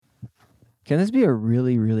Can this be a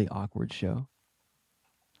really, really awkward show?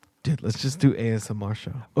 Dude, let's just do ASMR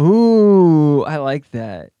show. Ooh, I like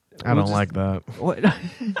that. I don't like that. What?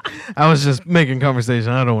 I was just making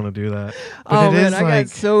conversation. I don't want to do that. But Oh man, I got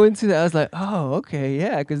so into that. I was like, oh, okay,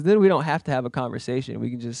 yeah, because then we don't have to have a conversation. We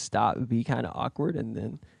can just stop, be kind of awkward, and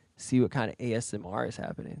then see what kind of ASMR is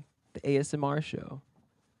happening. The ASMR show.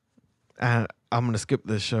 I'm going to skip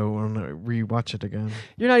this show. I'm going to rewatch it again.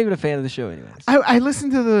 You're not even a fan of the show anyways. I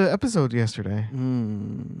listened to the episode yesterday.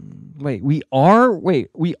 Wait, we are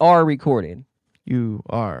recording. You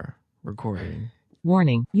are recording.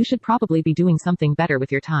 Warning, you should probably be doing something better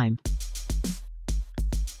with your time.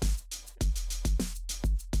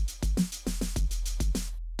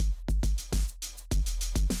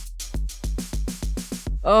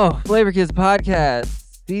 Oh, Flavor Kids Podcast.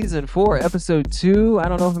 Season 4, episode 2. I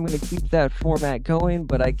don't know if I'm going to keep that format going,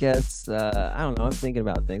 but I guess, I don't know. I'm thinking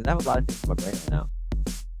about things. I have a lot of things in my brain right now.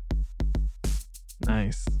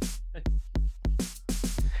 Nice.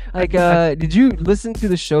 Like, did you listen to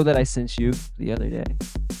the show that I sent you the other day?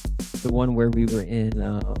 The one where we were in,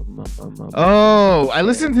 I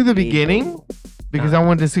listened to the beginning because I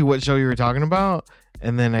wanted to see what show you were talking about.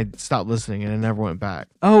 And then I stopped listening and I never went back.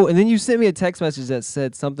 Oh, and then you sent me a text message that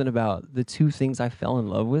said something about the 2 things I fell in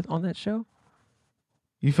love with on that show.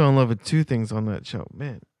 You fell in love with 2 things on that show.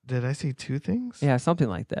 Man, did I see 2 things? Yeah, something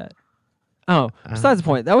like that. Oh, besides the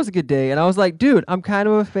point, that was a good day. And I was like, dude, I'm kind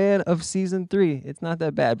of a fan of season 3. It's not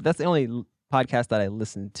that bad. But that's the only podcast that I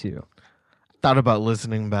listened to. Thought about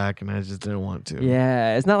listening back and I just didn't want to.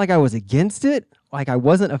 Yeah, it's not like I was against it. Like I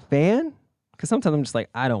wasn't a fan. Because sometimes I'm just like,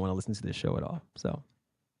 I don't want to listen to this show at all. So.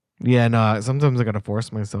 Yeah, no, sometimes I got to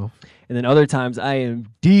force myself. And then other times I am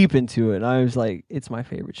deep into it. And I was like, it's my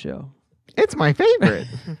favorite show. It's my favorite.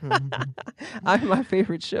 I'm my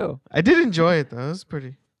favorite show. I did enjoy it, though. It's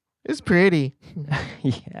pretty. It's pretty.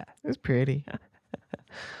 Yeah. It's pretty.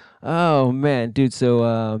 Oh, man. Dude,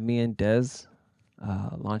 so me and Des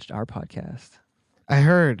launched our podcast. I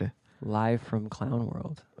heard. Live from Clown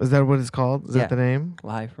World. Is that what it's called? Is that the name?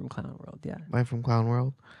 Live from Clown World, yeah. Live from Clown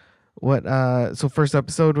World. What, so first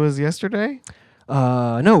episode was yesterday?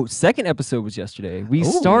 No, second episode was yesterday. We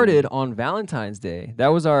started on Valentine's Day. That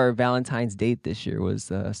was our Valentine's date this year, was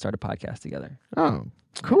start a podcast together. Oh,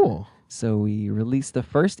 cool. So we released the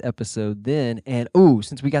first episode then, and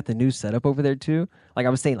since we got the new setup over there too, like I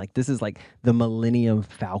was saying, like this is like the Millennium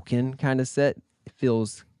Falcon kind of set. It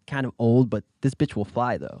feels kind of old, but this bitch will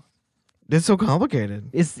fly though. It's so complicated.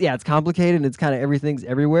 It's complicated and it's kind of everything's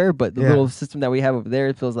everywhere, but the little system that we have over there,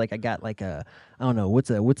 it feels like I got like a, I don't know,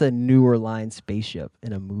 what's a newer line spaceship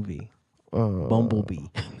in a movie? Bumblebee.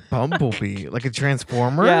 Bumblebee, like a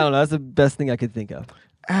transformer? Yeah, I don't know. That's the best thing I could think of.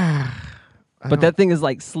 But that thing is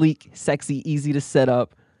like sleek, sexy, easy to set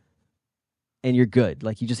up, and you're good.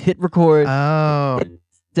 Like you just hit record.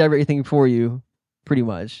 It's everything for you, pretty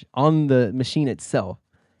much, on the machine itself.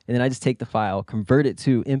 And then I just take the file, convert it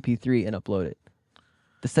to MP3, and upload it.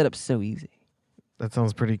 The setup's so easy. That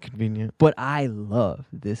sounds pretty convenient. But I love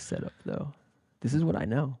this setup, though. This is what I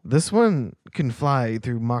know. This one can fly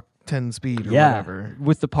through Mach 10 speed or whatever.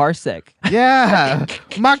 With the parsec. Yeah.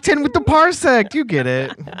 Mach 10 with the parsec. You get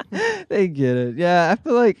it. They get it. Yeah, I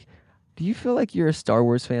feel like... Do you feel like you're a Star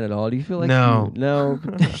Wars fan at all? Do you feel like no?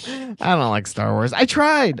 I don't like Star Wars. I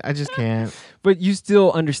tried. I just can't. But you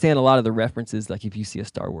still understand a lot of the references. Like if you see a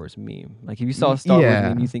Star Wars meme, like if you saw a Star Wars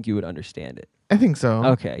meme, you think you would understand it. I think so.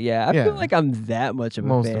 Okay, yeah. I feel like I'm that much of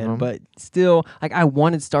a fan, but still, like I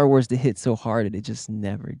wanted Star Wars to hit so hard, and it just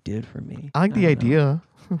never did for me. I like the idea.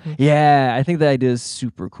 Yeah, I think the idea is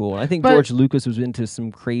super cool. I think George Lucas was into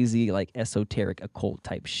some crazy, like esoteric, occult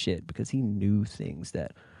type shit because he knew things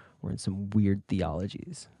that were in some weird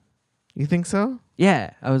theologies. You think so?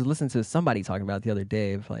 Yeah, I was listening to somebody talking about it the other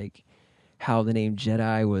day of like how the name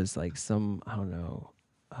Jedi was like some, I don't know,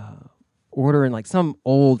 order in like some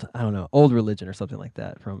old religion or something like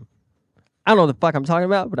that from, I don't know what the fuck I'm talking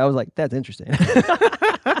about, but I was like, that's interesting.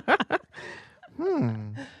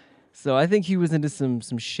 So I think he was into some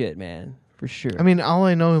shit, man, for sure. I mean, all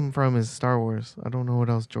I know him from is Star Wars. I don't know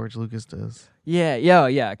what else George Lucas does. Yeah,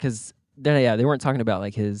 because they weren't talking about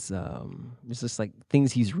like his, it's just like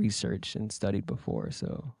things he's researched and studied before,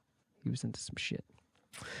 so he was into some shit.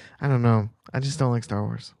 I don't know. I just don't like Star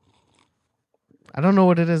Wars. I don't know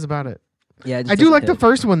what it is about it. Yeah, I do like the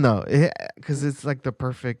first one though, because it's like the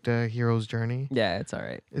perfect hero's journey. Yeah, it's all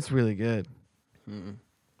right. It's really good.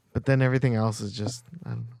 But then everything else is just, I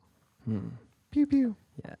don't know. Pew pew.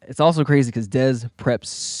 Yeah, it's also crazy because Des preps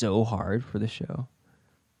so hard for the show.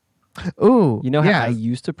 Ooh, you know how I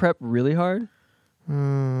used to prep really hard?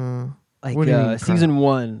 like What do you mean, season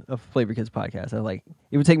 1 of Flavor Kids podcast. I like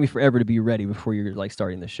it would take me forever to be ready before you're like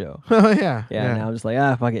starting the show. Oh yeah. Yeah. Now I'm just like,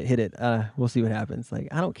 if I get hit it, we'll see what happens. Like,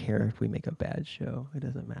 I don't care if we make a bad show. It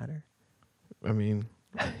doesn't matter. I mean,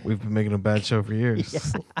 we've been making a bad show for years.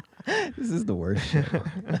 This is the worst show.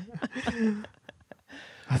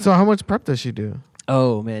 So how much prep does she do?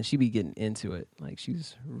 Oh man, she be getting into it. Like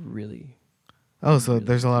she's really. Oh, so really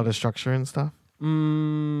there's a lot of structure and stuff?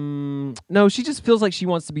 No, she just feels like she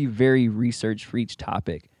wants to be very researched for each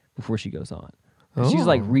topic before she goes on. And she's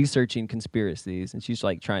like researching conspiracies and she's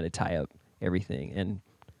like trying to tie up everything and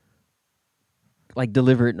like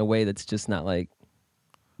deliver it in a way that's just not like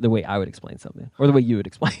the way I would explain something or the way you would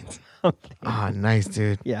explain something. Ah, nice,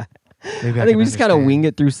 dude. Yeah. Maybe I think we just kind of understand. wing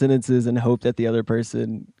it through sentences and hope that the other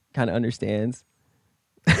person kind of understands.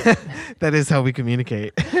 That is how we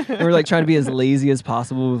communicate. And we're like trying to be as lazy as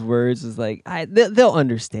possible with words. It's like they'll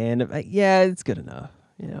understand. Yeah, it's good enough.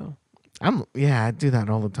 You know. I do that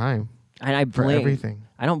all the time. And I For blame everything.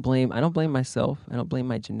 I don't blame myself. I don't blame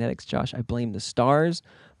my genetics, Josh. I blame the stars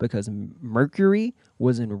because Mercury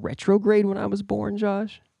was in retrograde when I was born,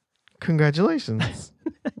 Josh. Congratulations.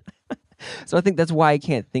 So I think that's why I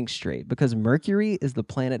can't think straight because Mercury is the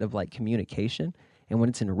planet of like communication. And when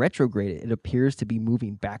it's in retrograde, it appears to be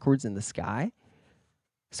moving backwards in the sky.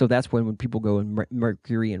 So that's when people go in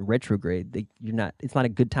Mercury in retrograde, it's not a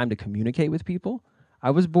good time to communicate with people.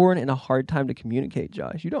 I was born in a hard time to communicate,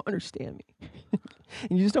 Josh. You don't understand me.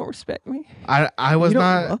 And you just don't respect me. I was You don't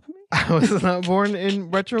not love me? I was not born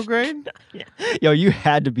in retrograde. Yo, you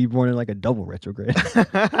had to be born in like a double retrograde.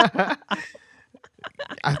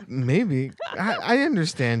 Maybe. I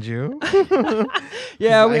understand you.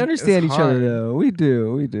 Yeah, we Like, understand it's each other hard. though. We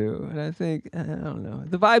do. And I think I don't know.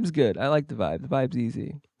 The vibe's good. I like the vibe. The vibe's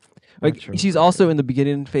easy. Like she's also in the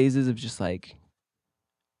beginning phases of just like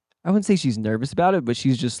I wouldn't say she's nervous about it, but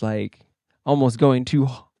she's just like almost going too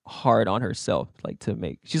hard on herself, like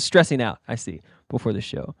she's stressing out, I see, before the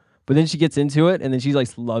show. But then she gets into it and then she like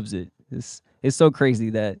loves it. It's so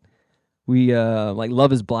crazy that we like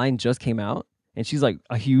Love is Blind just came out. And she's like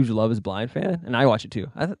a huge Love is Blind fan. And I watch it too.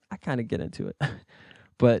 I kind of get into it.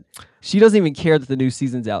 But she doesn't even care that the new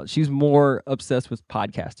season's out. She's more obsessed with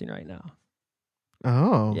podcasting right now.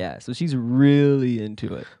 Oh. Yeah. So she's really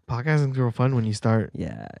into it. Podcasting's real fun when you start.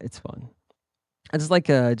 Yeah. It's fun. I just like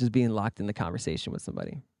just being locked in the conversation with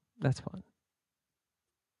somebody. That's fun.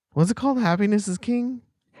 What's it called? Happiness is King?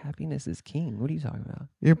 Happiness is king. What are you talking about?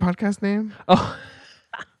 Your podcast name? Oh.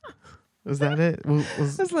 Is that it?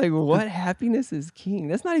 It's like, what? Happiness is king.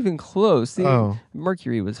 That's not even close. See,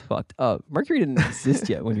 Mercury was fucked up. Mercury didn't exist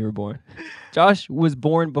yet when you were born. Josh was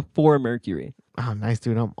born before Mercury. Oh, nice,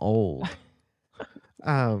 dude. I'm old.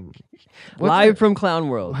 Live from Clown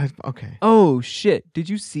World. Okay. Oh, shit. Did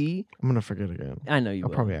you see? I'm going to forget again. I know you I'll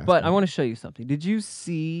will. probably ask But you. I want to show you something. Did you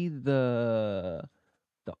see the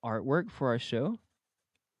artwork for our show?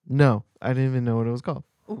 No, I didn't even know what it was called.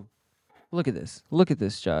 Ooh. Look at this. Look at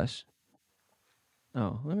this, Josh.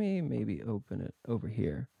 Oh, let me maybe open it over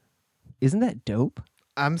here. Isn't that dope?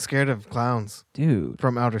 I'm scared of clowns Dude.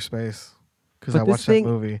 from outer space because But I this watched thing- that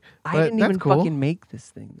movie. I But didn't that's even cool. fucking make this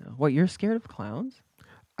thing, though. What, you're scared of clowns?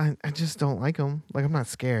 I just don't like them. Like, I'm not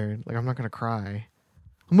scared. Like, I'm not going to cry.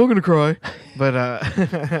 I'm not going to cry. But,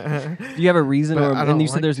 Do you have a reason? But I don't And you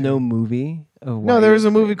said like there's to. no movie? Of why no, there you're was a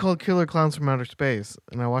movie scared? called Killer Clowns from Outer Space.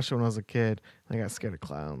 And I watched it when I was a kid. And I got scared of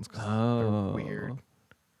clowns. 'Cause Oh. they're weird.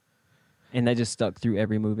 And that just stuck through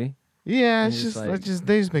every movie? Yeah, And it's it's just, like-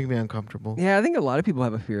 they just make me uncomfortable. Yeah, I think a lot of people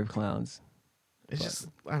have a fear of clowns. It's just,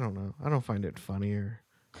 I don't know. I don't find it funny or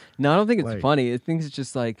No, I don't think it's Like- funny. I think it's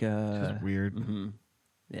just like... just weird. mhm.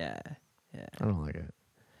 Yeah. I don't like it.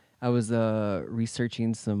 I was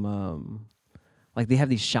researching some... like they have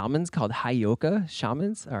these shamans called Hayoka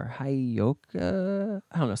shamans or Hayoka.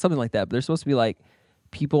 I don't know, something like that. But they're supposed to be like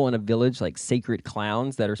people in a village, like sacred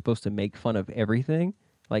clowns that are supposed to make fun of everything.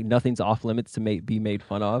 Like nothing's off limits to be made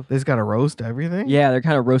fun of. They just got to roast everything? Yeah, they're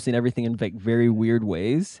kind of roasting everything in like very weird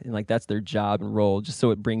ways, and like that's their job and role, just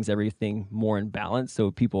so it brings everything more in balance, so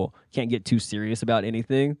people can't get too serious about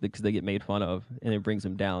anything because they get made fun of, and it brings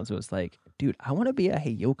them down. So it's like, dude, I want to be a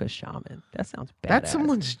Hayoka shaman. That sounds badass. That's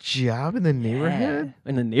someone's job in the neighborhood?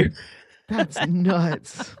 In the neighborhood. That's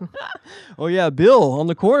nuts. Oh yeah, Bill on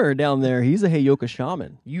the corner down there. He's a Hayoka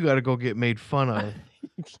shaman. You got to go get made fun of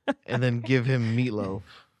and then give him meatloaf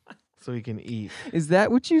so he can eat. Is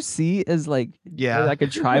that what you see as like like a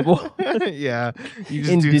tribal Yeah. You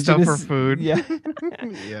just do stuff for indigenous- food. Yeah.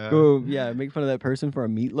 Yeah. Go, yeah, make fun of that person for a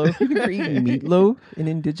meatloaf. You think they're eating meatloaf in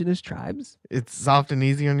indigenous tribes? It's soft and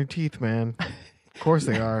easy on your teeth, man. Of course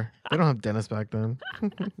they are. They don't have dentists back then.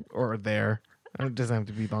 Or there. It doesn't have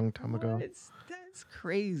to be a long time ago. That's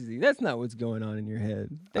crazy. That's not what's going on in your head.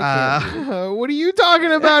 That can't be. What are you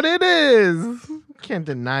talking about? It is. Can't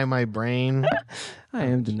deny my brain. I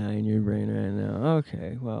am denying your brain right now.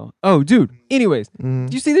 Okay, well. Oh, dude. Anyways, do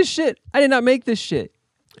you see this shit? I did not make this shit.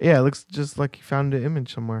 Yeah, it looks just like you found an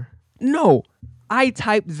image somewhere. No. I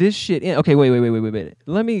typed this shit in. Okay, wait.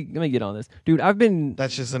 Let me get on this. Dude,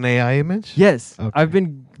 That's just an AI image? Yes. Okay. I've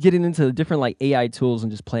been getting into different like AI tools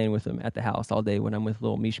and just playing with them at the house all day when I'm with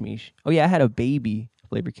little Mish. Oh yeah, I had a baby,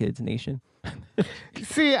 Flavor Kids Nation.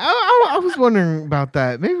 See, I was wondering about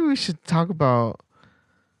that. Maybe we should talk about,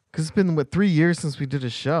 because it's been, 3 years since we did a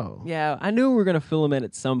show. Yeah, I knew we were going to fill them in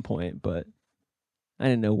at some point, but I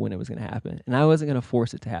didn't know when it was going to happen. And I wasn't going to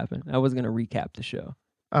force it to happen. I wasn't going to recap the show.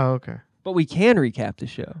 Oh, okay. But we can recap the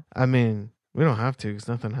show. I mean, we don't have to because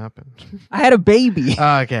nothing happened. I had a baby.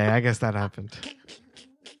 Okay, I guess that happened.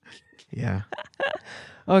 Yeah.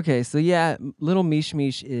 Okay, so yeah, little Mish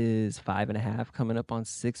is 5.5, coming up on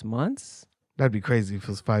 6 months. That'd be crazy if it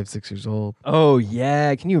was 5, 6 years old. Oh,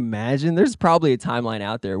 yeah. Can you imagine? There's probably a timeline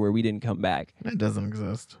out there where we didn't come back. That doesn't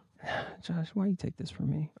exist. Josh, why you take this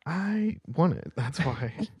from me? I want it. That's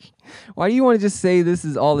why. Why do you want to just say this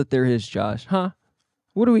is all that there is, Josh? Huh?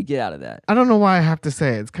 What do we get out of that? I don't know why I have to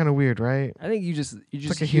say it. It's kind of weird, right? I think you're just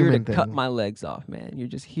like a here to human cut thing. my legs off, man. You're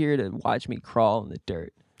just here to watch me crawl in the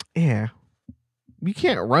dirt. Yeah. You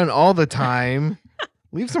can't run all the time.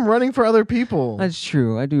 Leave some running for other people. That's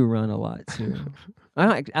true. I do run a lot too.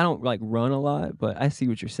 I don't like run a lot, but I see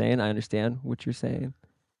what you're saying. I understand what you're saying,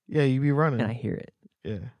 Yeah, you be running. and I hear it.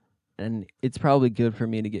 Yeah. And it's probably good for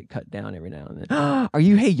me to get cut down every now and then. Are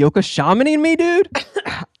you Yoka shamaning me, dude?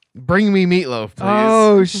 Bring me meatloaf, please.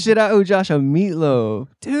 Oh shit! I owe Josh a meatloaf,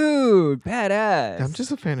 dude. Badass. I'm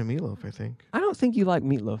just a fan of meatloaf, I think. I don't think you like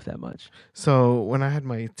meatloaf that much. So when I had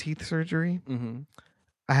my teeth surgery, Mm-hmm.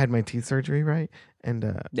 I had my teeth surgery, right? And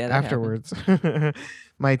Yeah, that afterwards,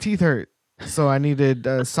 my teeth hurt. So I needed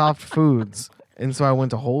soft foods. And so I went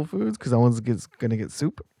to Whole Foods because I was going to get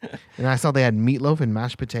soup. And I saw they had meatloaf and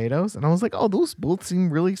mashed potatoes. And I was like, oh, those both seem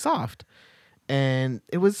really soft. And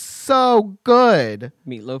it was so good.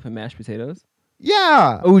 Meatloaf and mashed potatoes.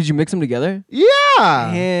 Yeah. Oh, did you mix them together? Yeah.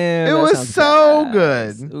 Damn, It that was sounds so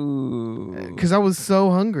badass. good. Ooh. Because I was so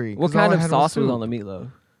hungry. What 'cause all kind I of had sauce was soup. on the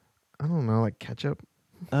meatloaf? I don't know, like ketchup.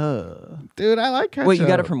 Dude, Dude, I like ketchup. wait, you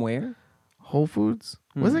got it from where? Whole Foods?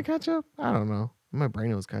 Was Hmm. it ketchup? I don't know. In my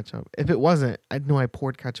brain it was ketchup. If it wasn't, I'd know I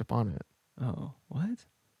poured ketchup on it. Oh, what?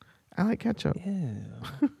 I like ketchup. Ew.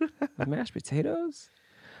 With mashed potatoes?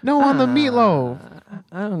 No, on the meatloaf.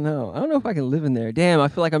 I don't know. I don't know if I can live in there. Damn, I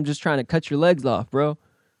feel like I'm just trying to cut your legs off, bro.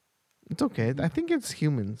 It's okay. I think it's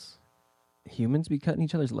humans. Humans be cutting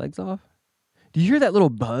each other's legs off? Do you hear that little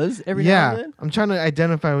buzz every now and Yeah, then? I'm trying to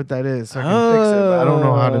identify what that is so I can fix it, but I don't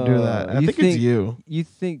know how to do that. I You think it's you. You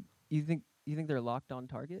think they're locked on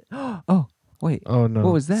target? Oh, wait. Oh no.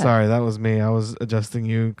 What was that? Sorry, that was me. I was adjusting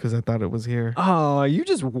you because I thought it was here. Oh, you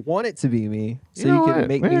just want it to be me so You know you can what?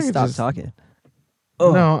 make Maybe me I could stop just- talking.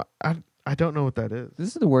 Oh, No, I don't know what that is. this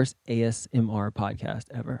is the worst ASMR podcast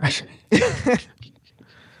ever.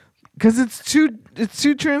 Because it's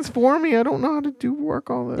too transforming. I don't know how to do work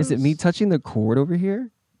all this. Is it me touching the cord over here?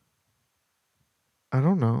 I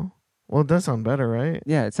don't know. Well, it does sound better, right?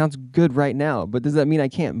 Yeah, it sounds good right now, but does that mean I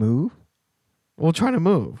can't move? We'll try to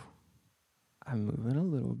move. I'm moving a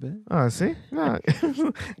little bit. Oh, see? No.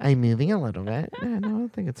 I'm moving a little bit. Yeah, no, I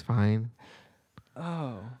think it's fine.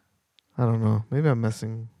 Oh. I don't know. Maybe I'm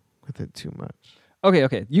messing with it too much.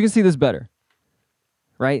 Okay. You can see this better.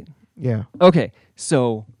 Right? Yeah. Okay.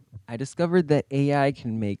 So I discovered that AI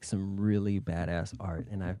can make some really badass art,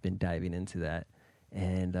 and I've been diving into that.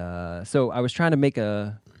 And so I was trying to make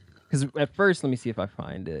because at first, let me see if I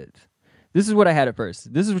find it. This is what I had at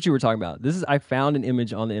first. This is what you were talking about. I found an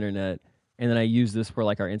image on the internet, and then I used this for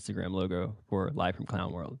like our Instagram logo for Live from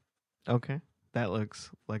Clown World. Okay. That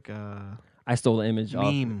looks like a I stole the image off.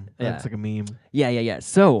 meme. That's like a meme. Yeah.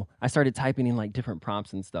 So I started typing in like different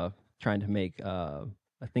prompts and stuff, trying to make a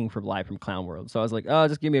thing for Live from Clown World. So I was like, oh,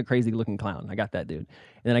 just give me a crazy looking clown. I got that, dude. And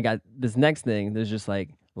then I got this next thing. There's just like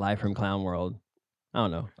Live from Clown World. I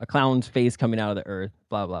don't know, a clown's face coming out of the earth.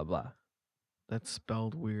 Blah blah blah. That's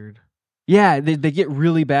spelled weird. Yeah, they get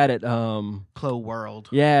really bad at Clo World.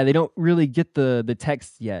 Yeah, they don't really get the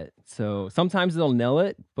text yet. So sometimes they'll nail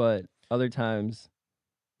it, but other times,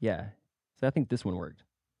 yeah. So I think this one worked.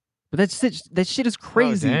 But that shit is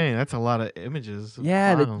crazy. Oh, dang, that's a lot of images. Of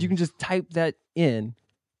Yeah, clowns. you can just type that in,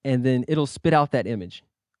 and then it'll spit out that image.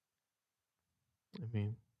 I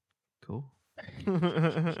mean, cool.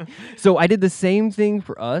 So I did the same thing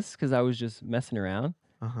for us because I was just messing around.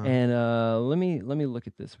 And let me look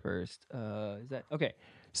at this first. Is that okay?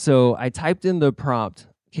 So I typed in the prompt.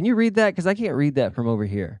 Can you read that? Because I can't read that from over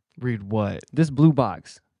here. Read what? This blue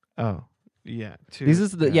box. Oh, yeah. This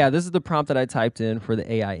is the this is the prompt that I typed in for the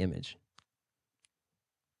AI image.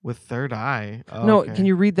 With third eye. Oh, No, okay. can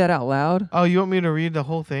you read that out loud? Oh, you want me to read the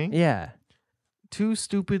whole thing? Yeah. Two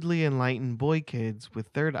stupidly enlightened boy kids with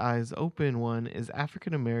third eyes open. One is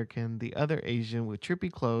African American, the other Asian with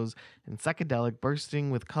trippy clothes and psychedelic, bursting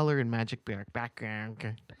with color and magic background.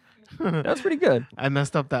 Okay. That's pretty good. I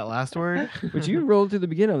messed up that last word. But you rolled through the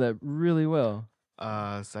beginning of that really well.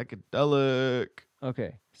 Psychedelic.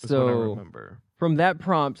 Okay. That's what I So remember. from that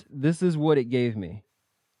prompt, this is what it gave me.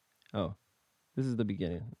 Oh, this is the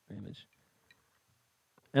beginning image.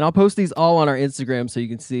 And I'll post these all on our Instagram so you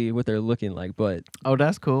can see what they're looking like. But Oh,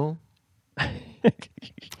 that's cool.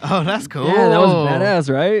 Oh, that's cool. yeah, that was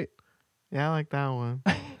badass, right? Yeah, I like that one.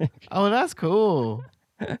 Oh, that's cool.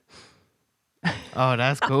 Oh,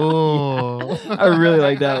 that's cool. I really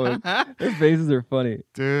like that one. Their faces are funny.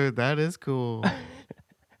 Dude, that is cool.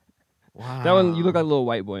 Wow. That one, you look like a little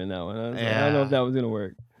white boy in that one. I was like, I don't know if that was gonna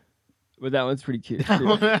work, but that one's pretty cute. That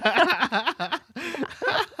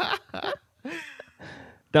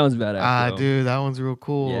one's badass. Though. Dude, that one's real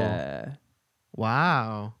cool. Yeah.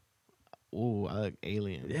 Wow. Ooh, I like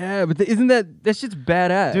Alien. Yeah, but isn't that shit's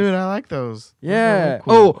badass? Dude, I like those. Yeah. Those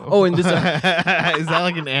are really cool. Oh, and this. Is that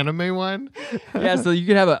like an anime one? Yeah, so you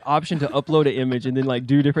could have an option to upload an image and then like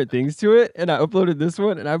do different things to it. And I uploaded this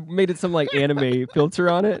one and I made it some like anime filter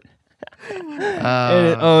on it.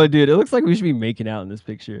 Dude, it looks like we should be making out in this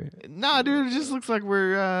picture. Nah, dude, it just looks like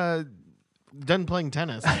we're done playing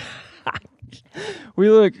tennis. We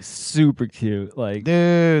look super cute. Like,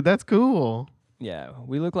 Dude, that's cool. yeah,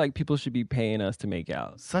 we look like people should be paying us to make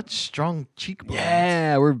out. Such strong cheekbones.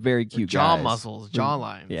 Yeah, we're very cute Jaw guys. muscles, jaw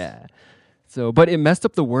lines. Yeah. So, but it messed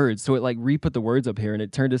up the words. So it like re-put the words up here and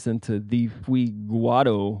it turned us into the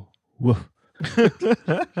Fuiguado. Woof.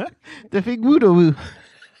 The Figudo.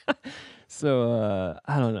 So,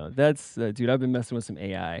 I don't know. That's, dude, I've been messing with some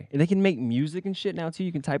AI. And they can make music and shit now too.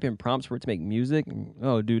 You can type in prompts for it to make music. And,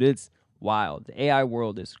 oh, dude, it's wild. The AI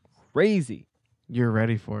world is crazy. You're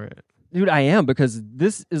ready for it. Dude, I am, because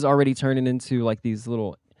this is already turning into like these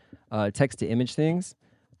little text to image things.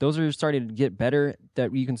 Those are starting to get better,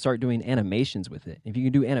 that you can start doing animations with it. If you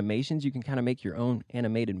can do animations, you can kind of make your own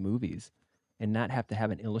animated movies and not have to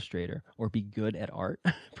have an illustrator or be good at art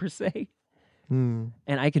per se. And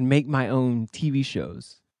I can make my own TV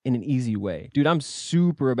shows in an easy way. Dude, I'm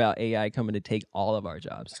super about AI coming to take all of our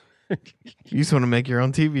jobs. You just want to make your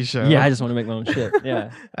own TV show. Yeah, I just want to make my own shit.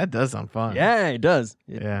 Yeah. That does sound fun. Yeah, it does.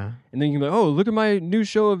 Yeah. And then you can be like, oh, look at my new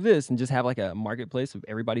show of this, and just have like a marketplace of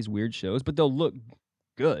everybody's weird shows, but they'll look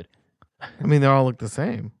good. I mean, they all look the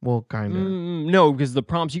same. Well, kind of. No, because the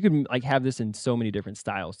prompts, you can like have this in so many different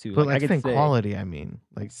styles too. But I like could same say, quality, I mean.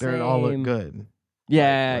 Like they all look Same. good.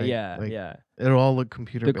 Yeah, Like- yeah, like yeah. It'll all look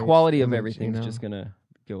computer The based quality of image, everything's you know? just gonna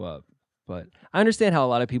go up. But I understand how a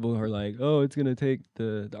lot of people are like, oh, it's gonna take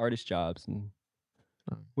the artist jobs, and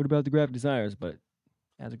Oh. what about the graphic designers? But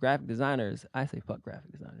as a graphic designers, I say fuck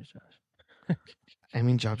graphic designers, Josh. I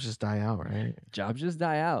mean, jobs just die out, right? Jobs just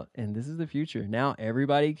die out, and this is the future. Now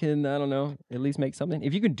everybody can, I don't know, at least make something.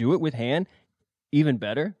 If you can do it with hand, even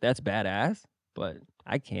better. That's badass. But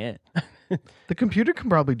I can't. The computer can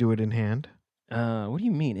probably do it in hand. What do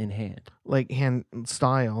you mean in hand? Like hand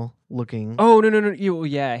style looking. Oh no!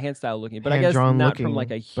 Yeah, hand style looking, but I guess hand-drawn not looking, from like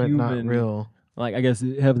a but human. not real. Like, I guess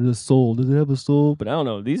it have the soul. Does it have a soul? But I don't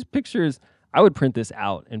know. These pictures, I would print this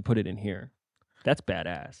out and put it in here. That's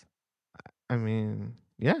badass. I mean,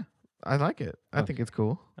 yeah, I like it. I think it's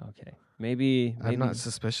cool. Okay, maybe I'm not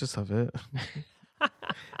suspicious of it.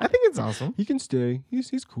 I think it's awesome. he can stay. He's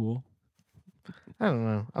cool. I don't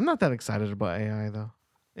know. I'm not that excited about AI though.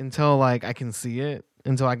 Until like I can see it,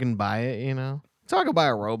 until I can buy it, you know. Until I can buy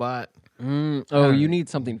a robot. Oh, you need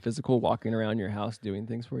something physical walking around your house doing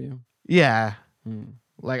things for you? Yeah.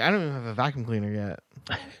 Like I don't even have a vacuum cleaner yet.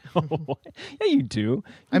 Yeah, you do.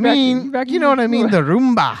 I mean, you know what I mean? The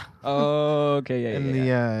Roomba. Oh, okay, yeah, And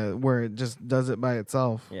the where it just does it by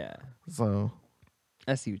itself. yeah. So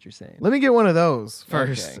I see what you're saying. let me get one of those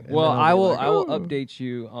first. Okay. and Well, then I'll be like, I will "Ooh." update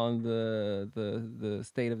you on the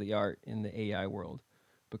state of the art in the AI world,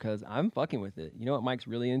 because I'm fucking with it. You know what Mike's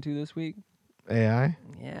really into this week? AI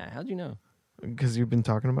Yeah, how'd you know? because you've been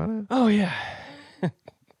talking about it. Oh yeah.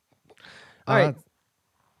 All right.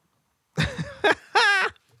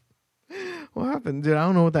 What happened, dude? I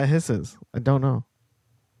don't know what that hiss is. I don't know.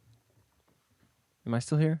 Am I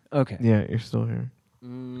still here? Okay. Yeah, you're still here.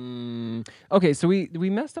 Okay, so we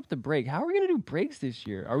messed up the break. How are we gonna do breaks this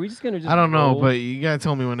year? Are we just gonna I don't know, roll? but you gotta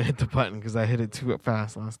tell me when to hit the button because I hit it too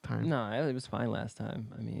fast last time. No, it was fine last time.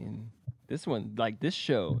 I mean, this one, like this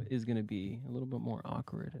show, is gonna be a little bit more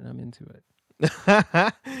awkward, and I'm into it.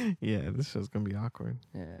 Yeah, this show's gonna be awkward.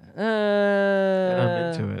 Yeah, And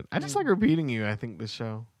I'm into it. I just like repeating you. I think this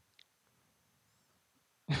show.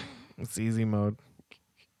 It's easy mode.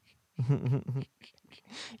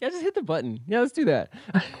 Yeah, just hit the button. Yeah, let's do that.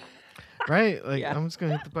 Right? Like Yeah. I'm just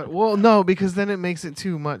gonna hit the button. Well, no, because then it makes it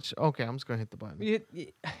too much. Okay, I'm just gonna hit the button.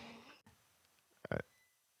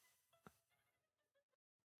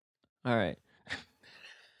 All right.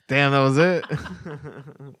 Damn, that was it.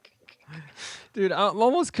 Dude, I'm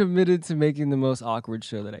almost committed to making the most awkward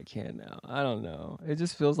show that I can now. I don't know. It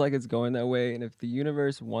just feels like it's going that way. And if the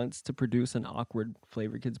universe wants to produce an awkward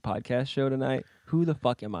Flavor Kids podcast show tonight, who the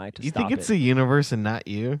fuck am I to You stop think it's it? the universe and not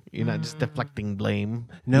you? You're not just deflecting blame.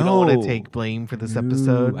 No. You don't want to take blame for this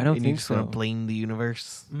episode. I don't and think you just want so. to blame the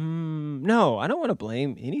universe. No, I don't want to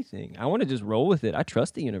blame anything. I want to just roll with it. I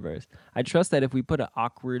trust the universe. I trust that if we put an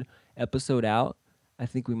awkward episode out, I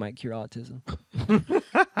think we might cure autism.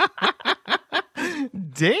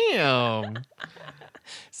 Damn.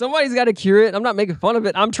 Somebody's got to cure it. I'm not making fun of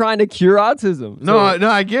it. I'm trying to cure autism. No,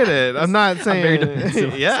 I get it. I'm not saying. very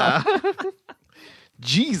defensive. Yeah.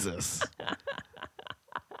 Jesus.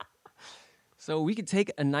 So we could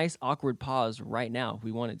take a nice awkward pause right now if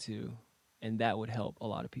we wanted to, and that would help a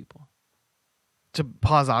lot of people To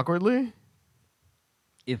pause awkwardly?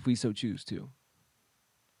 if we so choose to.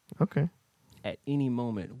 Okay. At any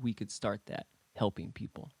moment, we could start that, helping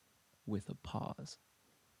people with a pause.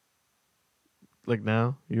 Like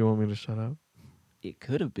now? You want me to shut up? It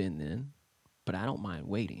could have been then, but I don't mind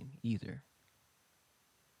waiting either.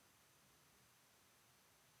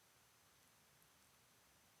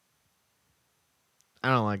 I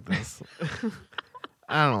don't like this.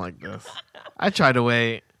 I don't like this. I tried to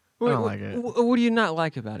wait. I don't like it. What do you not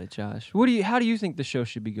like about it, Josh? How do you think the show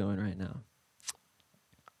should be going right now?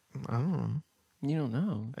 I don't know. You don't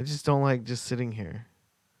know. I just don't like just sitting here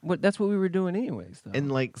That's what we were doing anyways, though. in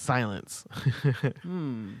like silence.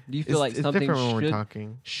 Do you feel like it's something different when we're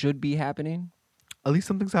talking? should be happening? At least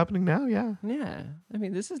something's happening now. Yeah. Yeah. I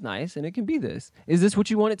mean, this is nice, and it can be this. Is this what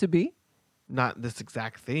you want it to be? Not this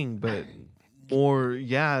exact thing, but more.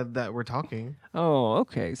 Yeah, that we're talking. Oh,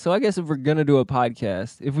 okay. So I guess if we're gonna do a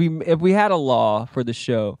podcast, if we had a law for the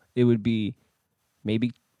show, it would be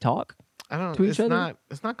maybe talk. I don't. To each It's other?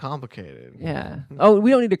 not complicated. Yeah. Oh,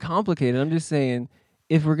 we don't need to complicate it. I'm just saying,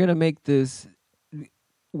 if we're gonna make this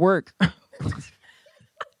work.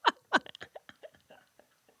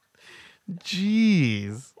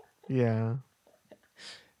 Jeez. Yeah.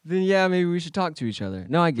 Then yeah, maybe we should talk to each other.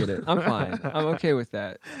 No, I get it. I'm fine. I'm okay with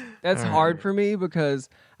that. That's All hard right. for me because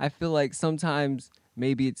I feel like sometimes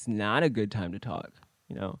maybe it's not a good time to talk,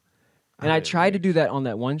 you know? And I tried to do that on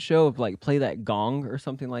that one show of like play that gong or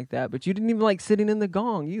something like that, but you didn't even like sitting in the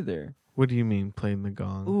gong either. What do you mean playing the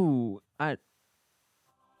gong? Ooh,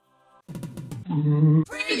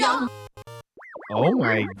 Oh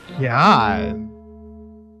my god.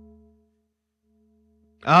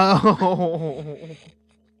 Oh.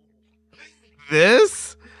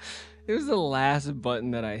 This? it was the last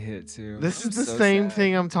button that I hit too. This I'm is the so same sad.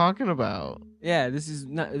 thing I'm talking about. Yeah, this is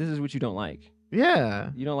what you don't like.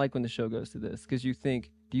 Yeah. You don't like when the show goes to this because do you think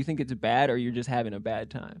it's bad or you're just having a bad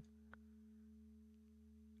time?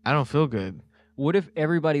 I don't feel good. What if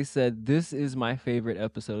everybody said, this is my favorite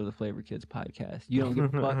episode of the Flavor Kids podcast? You don't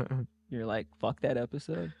give a fuck. You're like, fuck that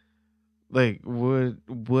episode. Like what?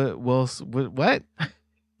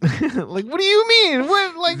 Like what do you mean?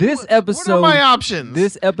 What like This what are episode- my options?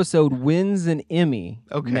 This episode wins an Emmy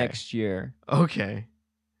Okay. next year. Okay.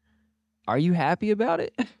 Are you happy about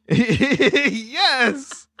it?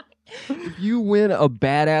 Yes. If you win a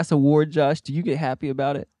badass award, Josh, do you get happy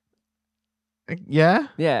about it? Yeah.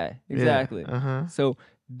 Yeah, exactly. Uh-huh. So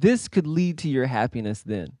this could lead to your happiness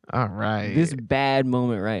then. All right. This bad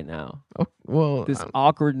moment right now. Oh, well, This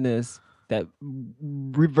awkwardness that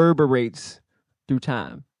reverberates through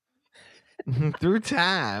time. through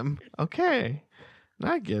time. Okay.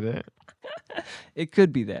 I get it. It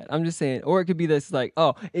could be that. I'm just saying. Or it could be this like,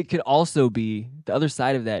 oh, it could also be the other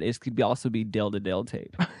side of that. It could be also be Del to Del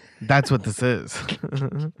tape. That's what this is.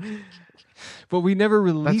 But we never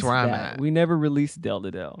released where I'm that. at. We never released Del to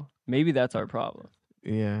Del. Maybe that's our problem.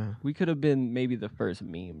 Yeah. We could have been maybe the first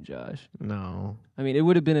meme, Josh. No. I mean, it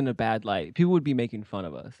would have been in a bad light. People would be making fun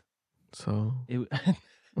of us. So.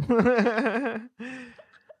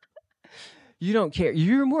 You don't care.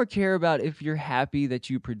 You more care about if you're happy that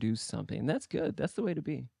you produce something. That's good. That's the way to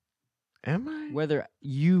be. Am I? Whether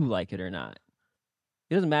you like it or not.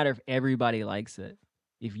 It doesn't matter if everybody likes it.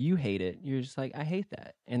 If you hate it, you're just like, I hate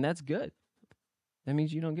that. And that's good. That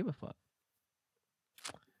means you don't give a fuck.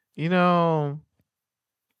 You know,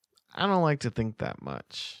 I don't like to think that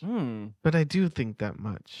much. But I do think that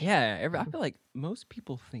much. Yeah, I feel like most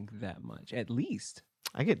people think that much, at least.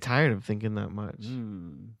 I get tired of thinking that much.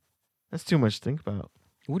 That's too much to think about.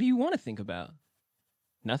 What do you want to think about?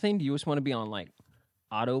 Nothing? Do you just want to be on like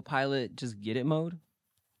autopilot, just get it mode?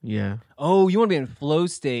 Yeah. Oh, you want to be in flow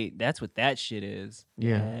state. That's what that shit is.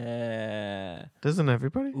 Yeah. Doesn't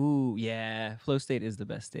everybody? Ooh, yeah. Flow state is the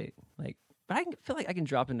best state. Like, but I feel like I can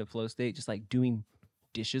drop into flow state just like doing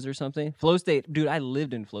dishes or something. Flow state, dude, I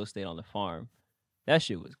lived in flow state on the farm. That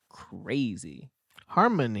shit was crazy.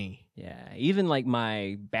 Harmony. Yeah. Even like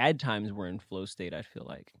my bad times were in flow state, I feel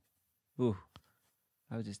like. Ooh.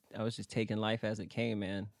 I was just taking life as it came,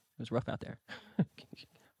 man. It was rough out there.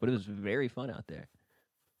 But it was very fun out there.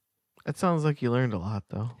 That sounds like you learned a lot,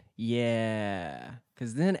 though. Yeah.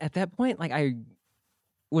 Because then at that point, like I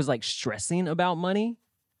was like stressing about money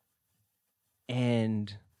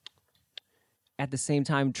and at the same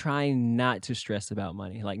time trying not to stress about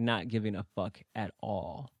money, like not giving a fuck at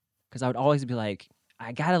all. Because I would always be like,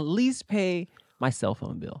 I got to at least pay my cell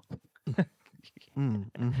phone bill.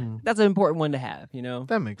 That's an important one to have, you know?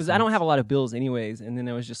 That makes sense. Because I don't have a lot of bills anyways. And then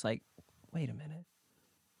I was just like, wait a minute.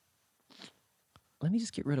 Let me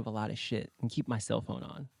just get rid of a lot of shit and keep my cell phone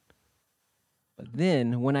on. But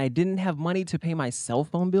then when I didn't have money to pay my cell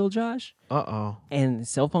phone bill, Josh, and the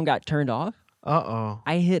cell phone got turned off,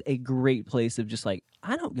 I hit a great place of just like,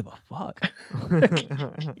 I don't give a fuck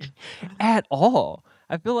at all.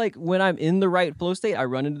 I feel like when I'm in the right flow state, I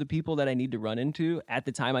run into the people that I need to run into at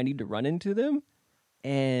the time I need to run into them.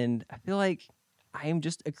 And I feel like I am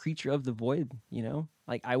just a creature of the void, you know?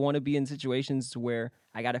 Like I want to be in situations to where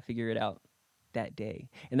I got to figure it out that day.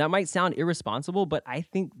 And that might sound irresponsible, but I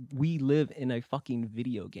think we live in a fucking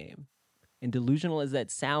video game. And delusional as that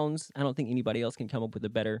sounds, I don't think anybody else can come up with a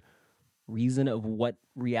better reason of what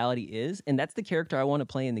reality is. And that's the character I want to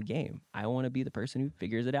play in the game. I want to be the person who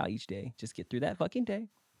figures it out each day. Just get through that fucking day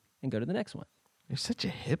and go to the next one. You're such a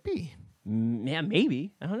hippie. Yeah,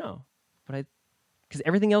 maybe. I don't know. But because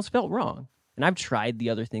everything else felt wrong. And I've tried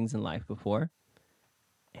the other things in life before.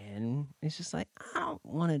 And it's just like, I don't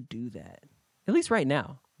want to do that. At least right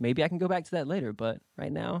now. Maybe I can go back to that later, but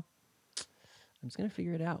right now, I'm just going to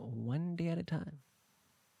figure it out one day at a time.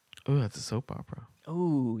 Oh, that's a soap opera.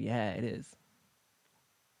 Oh, yeah, it is.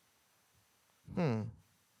 But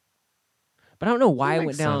I don't know why I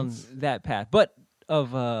went down that path. But I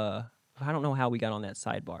don't know how we got on that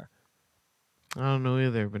sidebar. I don't know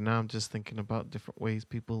either, but now I'm just thinking about different ways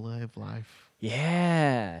people live life.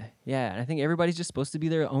 Yeah. Yeah, and I think everybody's just supposed to be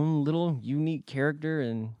their own little unique character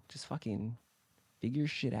and just fucking figure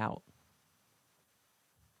shit out.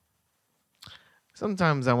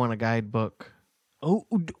 Sometimes I want a guidebook. Oh,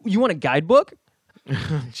 you want a guidebook?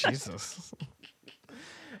 Jesus.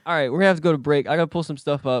 All right, we're going to have to go to break. I got to pull some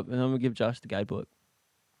stuff up, and I'm going to give Josh the guidebook.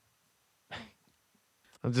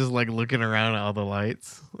 I'm just like looking around at all the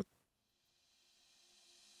lights.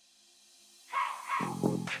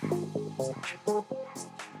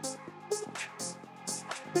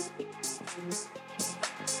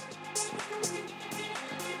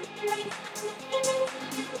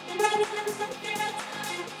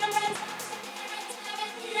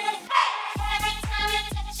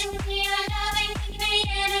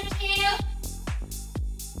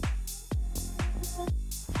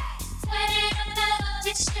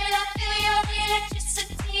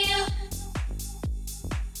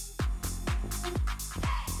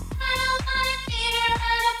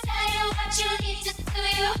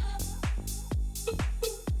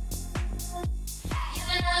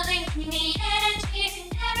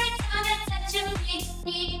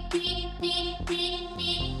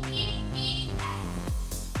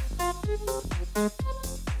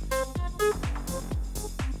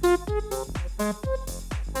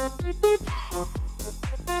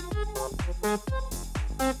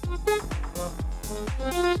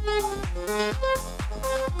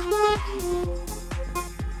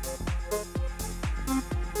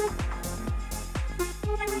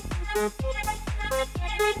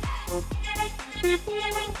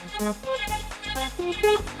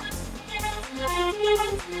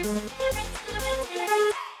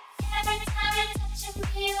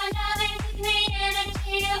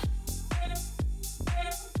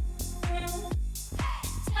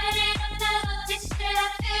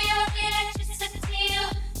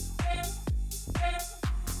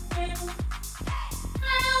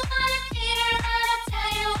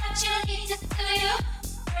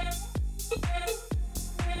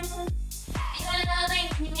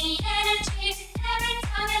 me energy every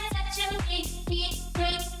time you touch me.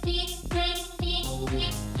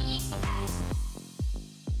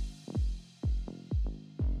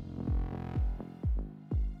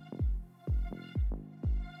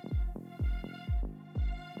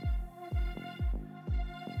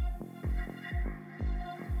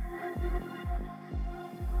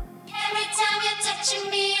 Every time you're touching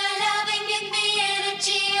me, you're loving, give me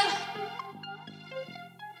energy.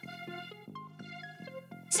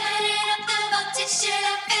 Turning up the voltage till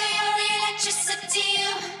I feel your electricity.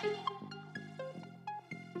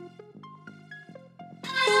 I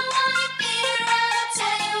don't wanna be around, I'll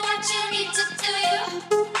tell you what you need to do.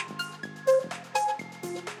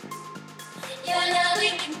 You're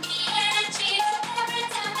loving, give me energy every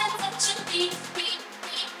time you're touching me.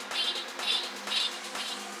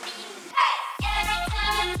 Every time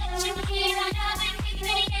you're touching me, you're loving, give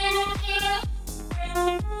me energy.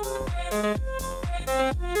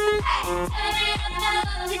 Turning up the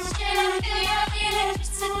voltage till I feel your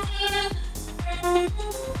electricity. I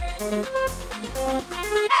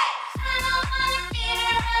don't wanna be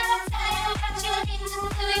around, I'll tell you what you need to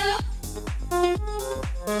do.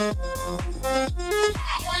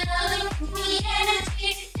 You're loving, give me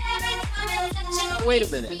energy every time you're touching me. Wait a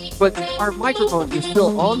minute. But our microphones are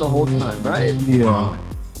still on the whole time, right? Yeah.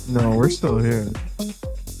 No, we're still here.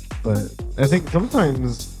 But I think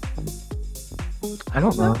sometimes I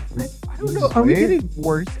don't know. I don't know. Are we getting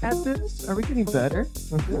worse at this? Are we getting better?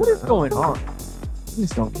 What is going on? I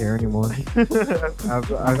just don't care anymore. I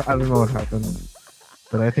don't know what happened,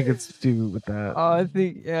 but I think it's to do with that. I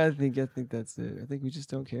think that's it. I think we just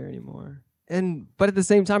don't care anymore. But at the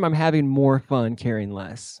same time, I'm having more fun caring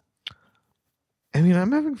less. I mean,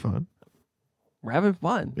 I'm having fun. We're having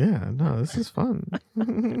fun. Yeah, no, this is fun.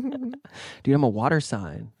 Dude, I'm a water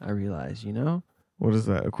sign, I realize, you know? What is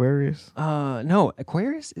that, Aquarius? No,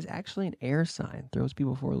 Aquarius is actually an air sign. Throws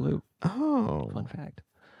people for a loop. Oh. Fun fact.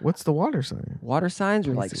 What's the water sign? Water signs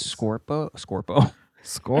are like Pisces. Scorpio. Scorpio.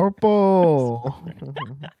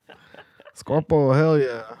 Scorpio, hell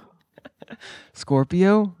yeah.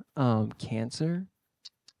 Scorpio, Cancer,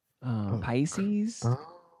 Pisces. Oh.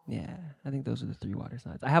 Yeah, I think those are the 3 water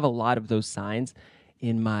signs. I have a lot of those signs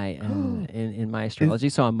in my in my astrology,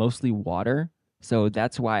 so I'm mostly water. So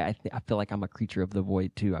that's why I feel like I'm a creature of the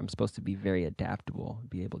void too. I'm supposed to be very adaptable,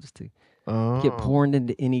 be able just to get poured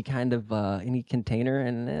into any kind of any container,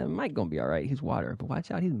 and Mike gonna be all right. He's water, but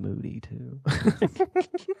watch out, he's moody too.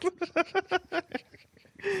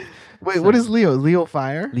 Wait, what is Leo? Leo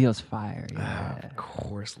fire? Leo's fire. Yeah. Of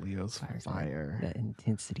course, Leo's Fire's fire. That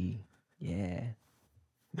intensity. Yeah.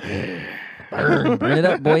 Burn it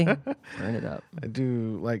up, boy. Burn it up. I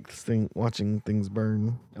do like watching things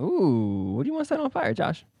burn. Ooh, what do you want to set on fire,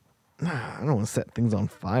 Josh? I don't want to set things on You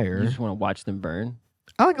fire. just want to watch them burn?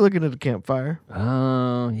 I like looking at a campfire.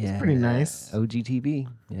 Oh, yeah. pretty nice. OGTV.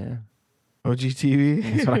 Yeah. OGTV.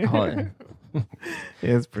 That's what I call it.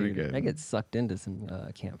 Yeah, it's pretty Dude, good. I get sucked into some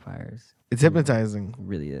campfires. It's hypnotizing. It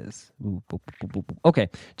really is. Ooh, boop, boop, boop, boop. Okay,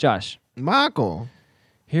 Josh. Michael.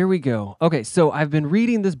 Here we go. Okay, so I've been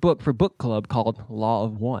reading this book for book club called Law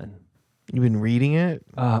of One. You've been reading it?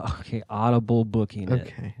 Okay, Audible booking it.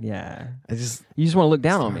 Okay. Yeah. I just You just want to look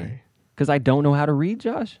down on me Sorry. because I don't know how to read,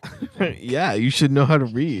 Josh? yeah, you should know how to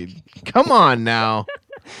read. Come on now.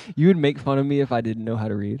 You would make fun of me if I didn't know how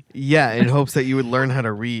to read. Yeah, in hopes that you would learn how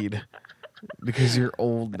to read because you're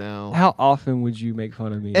old now. How often would you make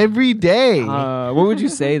fun of me? Every day. What would you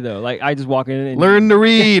say though? Like I just walk in and Learn to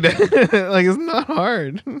read. Like it's not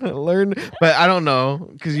hard. Learn, but I don't know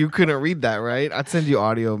because you couldn't read that, right? I'd send you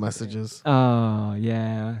audio messages. Oh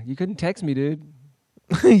yeah, you couldn't text me, dude.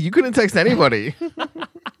 You couldn't text anybody.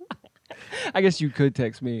 I guess you could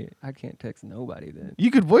text me. I can't text nobody then. You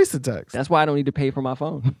could voice the text. That's why I don't need to pay for my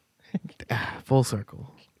phone. Full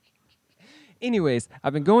circle. Anyways,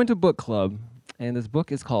 I've been going to book club, and this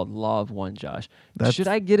book is called Law of One, Josh. That's- Should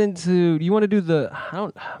I get into? Do you want to do the? I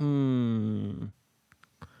don't.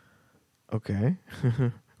 Okay.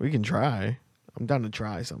 We can try. I'm down to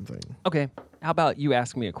try something. Okay. How about you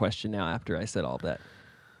ask me a question now after I said all that?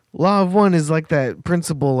 Law of one is like that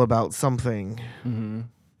principle about something. Mm-hmm.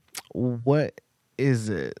 What is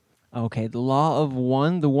it? Okay. The law of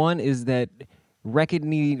one. The one is that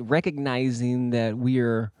recognizing that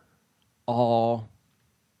we're all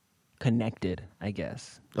connected. I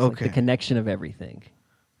guess. It's like Okay. the connection of everything.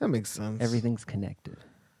 That makes sense. Everything's connected.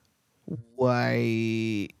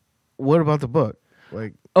 Why? What about the book?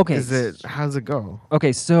 Like, Okay. is it? How's it go?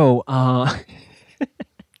 Okay. So,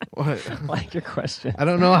 What? like your question. I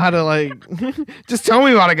don't know how to like. Just tell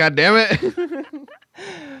me about it, goddammit.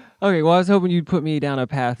 Okay, well, I was hoping you'd put me down a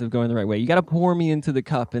path of going the right way. You got to pour me into the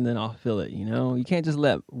cup and then I'll fill it, you know? You can't just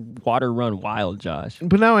let water run wild, Josh.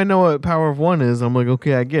 But now I know what power of one is. I'm like,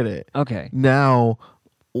 okay, I get it. Okay. Now,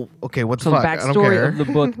 okay, what the So fuck? the I don't backstory care. of the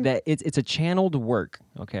book, that it's a channeled work,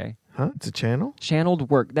 okay? Huh? It's a channel?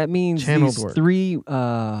 Channeled work. That means Channeled these work. three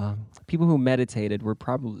people who meditated were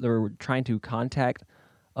trying to contact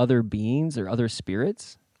other beings or other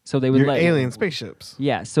spirits. So they would Your let alien spaceships.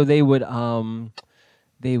 Yeah, so they would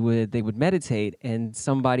meditate and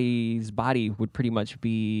somebody's body would pretty much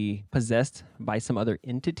be possessed by some other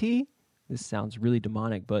entity. This sounds really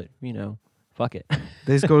demonic, but you know, fuck it.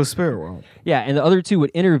 They just go to spirit world. Yeah, and the other two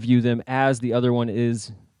would interview them as the other one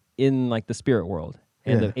is in like the spirit world,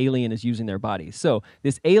 and Yeah. the alien is using their body. So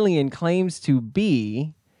this alien claims to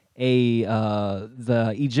be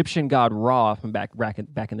the Egyptian god Ra from back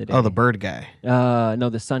in the day. Oh, the bird guy. No,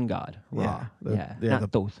 the sun god Ra. Yeah,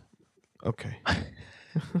 Not Thoth. Okay.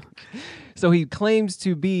 So he claims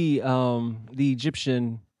to be the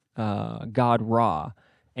Egyptian god Ra.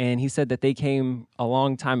 And he said that they came a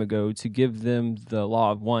long time ago to give them the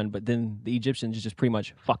law of one, but then the Egyptians just pretty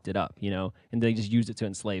much fucked it up, you know, and they just used it to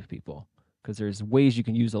enslave people. Because there's ways you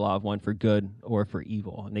can use the law of one for good or for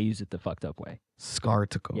evil, and they used it the fucked up way. Scar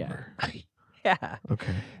took Yeah. over. Yeah.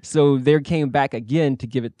 Okay. So they came back again to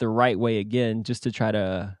give it the right way again, just to try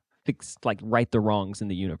to fix, like, right the wrongs in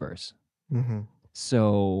the universe. Mm-hmm.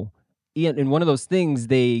 So in one of those things,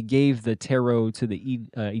 they gave the tarot to the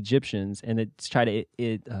Egyptians, and it's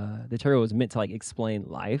the tarot is meant to like explain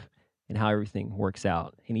life and how everything works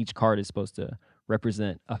out. And each card is supposed to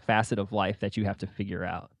represent a facet of life that you have to figure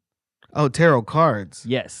out. Oh, tarot cards.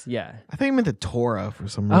 Yes, yeah. I think you meant the Torah for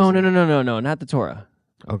some reason. Oh no, not the Torah.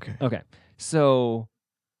 Okay. Okay, so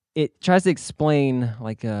it tries to explain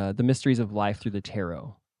like the mysteries of life through the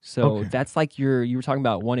tarot. So Okay. that's like you were talking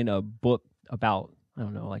about wanting a book about, I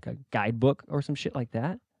don't know, like a guidebook or some shit like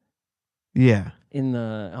that. Yeah. In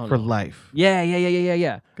the For know. life. Yeah.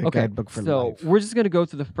 A Okay, guidebook for so life. we're just gonna go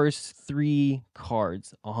through the first 3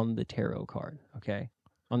 cards on the tarot card. Okay,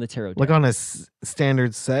 on the tarot deck. Like on a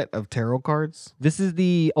standard set of tarot cards. This is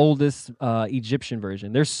the oldest Egyptian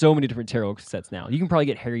version. There's so many different tarot sets now. You can probably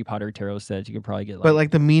get Harry Potter tarot sets. You can probably get But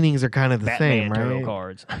like the meanings are kind of the Batman same, tarot right?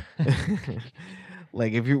 cards.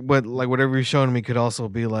 Like whatever you're showing me could also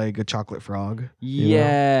be like a chocolate frog. you know?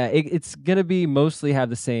 Yeah, it's gonna be mostly have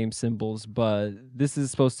the same symbols, but this is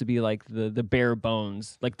supposed to be like the bare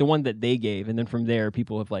bones, like the one that they gave, and then from there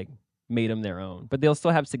people have like made them their own. But they'll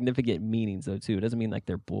still have significant meanings though too. It doesn't mean like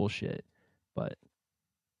they're bullshit, but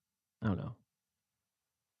I don't know.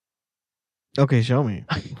 Okay, show me.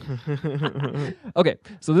 Okay,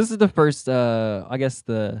 so this is the first, I guess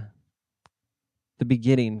the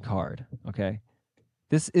beginning card. Okay,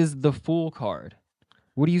 this is the Fool card.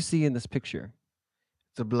 What do you see in this picture?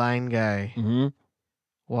 It's a blind guy Mm-hmm.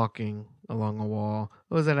 walking along a wall.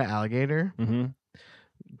 Oh, is that an alligator? Mm-hmm.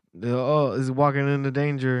 Oh, he's walking into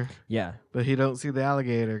danger, Yeah. but he don't see the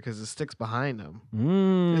alligator because the stick's behind him.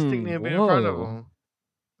 Mm, This stick need to be in front of whoa. him.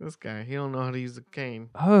 This guy, he don't know how to use the cane.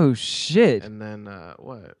 Oh shit. And then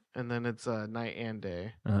what? And then it's night and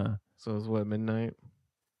day. Uh-huh. So it's what, midnight?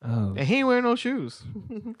 Oh. And he ain't wearing no shoes.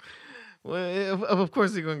 Well, of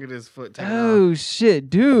course he's gonna get his foot taken off. Oh shit,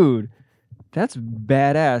 dude. That's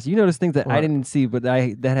badass. You noticed things that I What? didn't see, but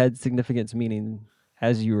that had significant meaning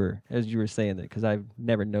as you were saying that, because I've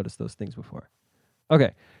never noticed those things before.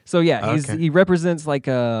 Okay. So yeah, Okay. he represents like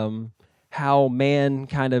how man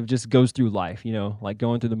kind of just goes through life, you know, like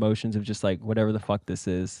going through the motions of just like whatever the fuck this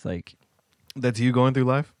is. Like That's you going through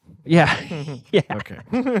life? yeah. Yeah.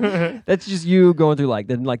 Okay. That's just you going through like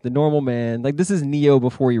the normal man. Like this is Neo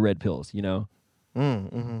before he read pills, you know?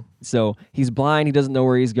 Mm-hmm. So he's blind. He doesn't know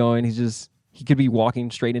where he's going. He could be walking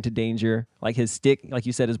straight into danger. Like his stick, like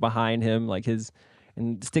you said, is behind him.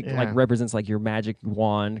 And the stick like Yeah. represents like your magic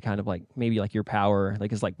wand, kind of like maybe like your power.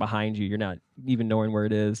 Like it's like behind you. You're not even knowing where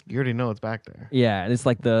it is. You already know it's back there. Yeah, and it's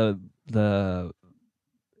like it's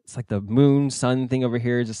like the moon sun thing over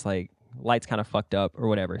here. Just like lights kind of fucked up or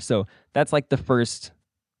whatever. So that's like the first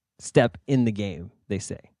step in the game, they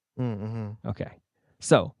say. Mm-hmm. Okay.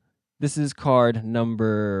 So this is card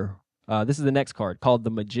number, this is the next card called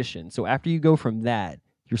the Magician. So after you go from that,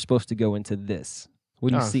 you're supposed to go into this.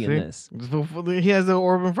 What do you see in this? He has the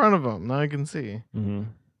orb in front of him. Now I can see. Mm-hmm.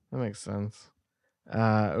 That makes sense.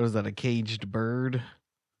 Was that a caged bird?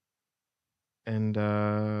 And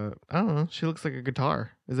I don't know. She looks like a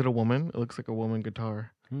guitar. Is it a woman? It looks like a woman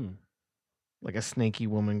guitar. Like a snaky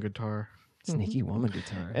woman guitar. Sneaky woman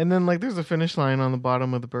guitar. And then like there's a finish line on the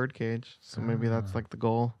bottom of the bird cage. So maybe that's Ah. like the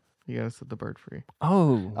goal. You gotta set the bird free.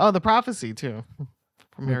 Oh. Oh, the prophecy too.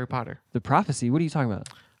 from Harry Potter. The prophecy. What are you talking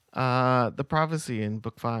about? The prophecy in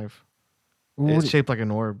book 5. What It's do- shaped like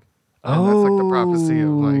an orb. And that's like the prophecy of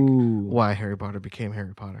like Oh. why Harry Potter became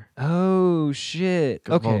Harry Potter. Oh shit.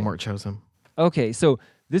 Because Okay. Voldemort chose him. Okay, so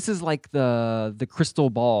this is like the crystal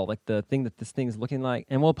ball, like the thing that this thing is looking like,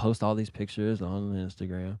 and we'll post all these pictures on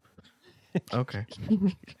Instagram. Okay.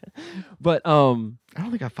 But I don't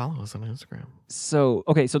think I follow us on Instagram. so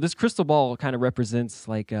so this crystal ball kind of represents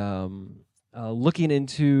like looking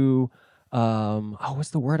into what's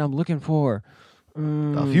the word I'm looking for?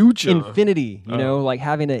 The future. Infinity, you know, Oh. like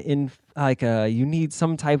having you need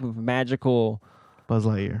some type of magical. Buzz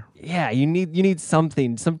Lightyear. Yeah, you need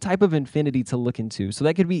something, some type of infinity to look into. So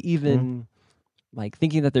that could be even like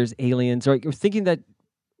thinking that there's aliens, or thinking that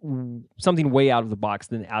something way out of the box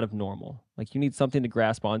than out of normal. Like you need something to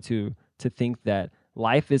grasp onto to think that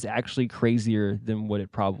life is actually crazier than what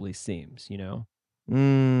it probably seems, you know?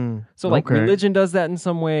 So like okay. religion does that in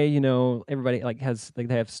some way, you know, everybody like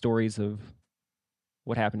they have stories of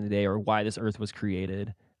what happened today or why this earth was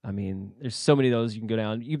created. I mean, there's so many of those you can go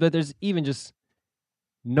down. But there's even just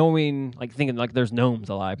knowing, like thinking like there's gnomes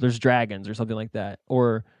alive, there's dragons or something like that.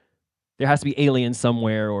 Or there has to be aliens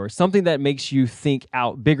somewhere or something that makes you think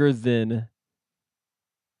out bigger than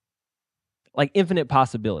like infinite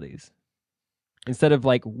possibilities instead of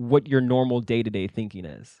like what your normal day-to-day thinking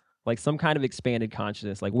is. Like some kind of expanded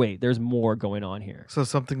consciousness. Like, wait, there's more going on here. So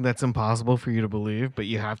something that's impossible for you to believe, but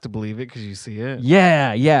you have to believe it because you see it.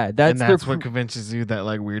 Yeah. And that's what convinces you that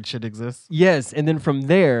like weird shit exists. Yes, and then from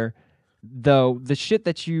there, the shit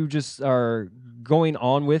that you just are going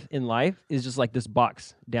on with in life is just like this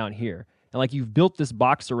box down here. And like you've built this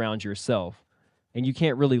box around yourself, and you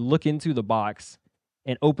can't really look into the box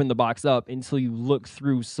and open the box up until you look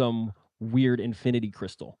through some weird infinity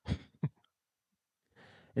crystal.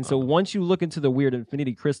 And so once you look into the weird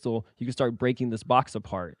infinity crystal, you can start breaking this box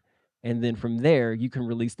apart. And then from there, you can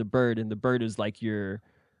release the bird, and the bird is like your,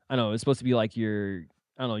 I don't know, it's supposed to be like your,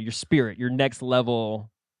 I don't know, your spirit, your next level,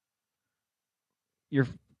 your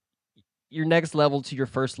next level to your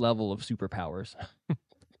first level of superpowers.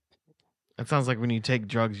 It sounds like when you take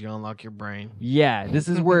drugs, you unlock your brain. Yeah, this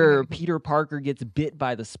is where Peter Parker gets bit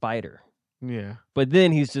by the spider. Yeah. But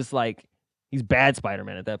then he's just like, he's bad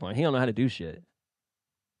Spider-Man at that point. He don't know how to do shit.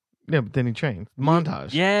 Yeah, but then he trains.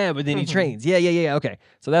 Montage. Yeah, but then he trains. Yeah. Okay,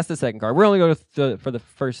 so that's the second card. We're only going to for the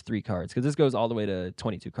first 3 cards because this goes all the way to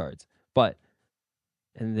 22 cards. But,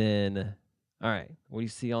 and then, all right, what do you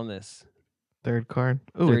see on this? Third card.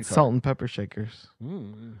 Ooh, it's salt and pepper shakers.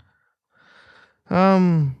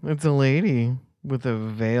 It's a lady with a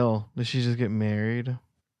veil. Does she just get married?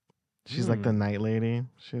 She's like the night lady.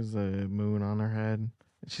 She has a moon on her head.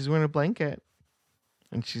 She's wearing a blanket.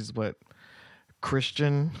 And she's what?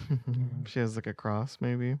 Christian. She has like a cross,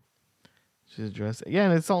 maybe. She's dressed. Yeah,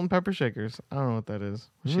 and it's salt and pepper shakers. I don't know what that is.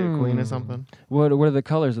 Was she a queen or something? What are the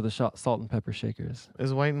colors of the salt and pepper shakers?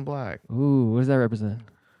 It's white and black. Ooh, what does that represent?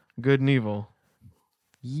 Good and evil.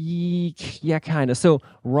 Yeah, kind of. So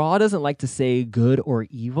Raw doesn't like to say good or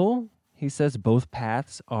evil. He says both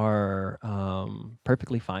paths are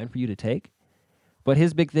perfectly fine for you to take. But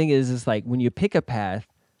his big thing is like when you pick a path,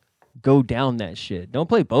 go down that shit. Don't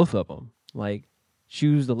play both of them. Like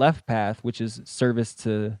choose the left path, which is service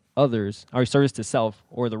to others, or service to self,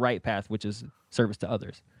 or the right path, which is service to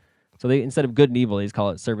others. So they, instead of good and evil, they just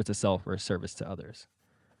call it service to self or service to others.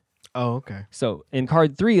 Oh, okay. So in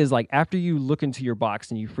card 3 is like after you look into your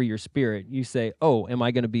box and you free your spirit, you say, oh, am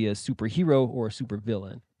I going to be a superhero or a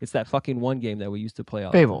supervillain? It's that fucking one game that we used to play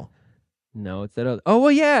all Fable. No, it's that other. Oh,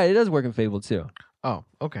 well, yeah, it does work in Fable too. Oh,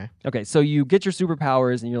 okay. Okay, so you get your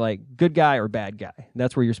superpowers and you're like, good guy or bad guy. And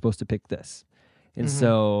that's where you're supposed to pick this. And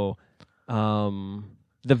so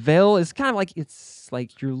the veil is kind of like, it's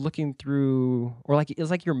like you're looking through, or like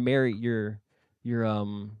it's like you're married, your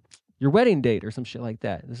wedding date or some shit like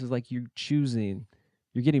that. This is like you're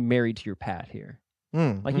getting married to your path here.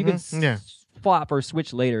 Like you can flop or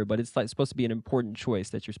switch later, but it's like supposed to be an important choice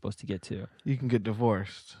that you're supposed to get to. You can get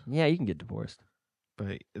divorced. Yeah, you can get divorced.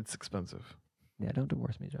 But it's expensive. Yeah, don't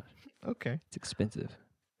divorce me, Josh. Okay. It's expensive.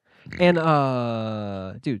 And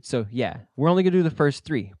dude, so yeah, we're only gonna do the first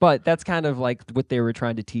 3, but that's kind of like what they were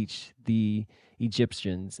trying to teach the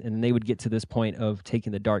Egyptians, and they would get to this point of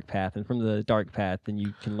taking the dark path, and from the dark path, then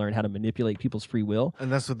you can learn how to manipulate people's free will.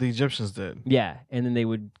 And that's what the Egyptians did. Yeah, and then they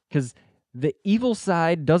would, because the evil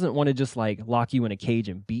side doesn't want to just like lock you in a cage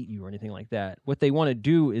and beat you or anything like that. What they want to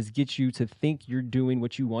do is get you to think you're doing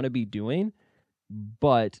what you want to be doing,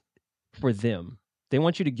 but for them. They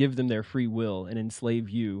want you to give them their free will and enslave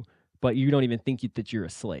you, but you don't even think that you're a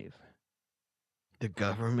slave. The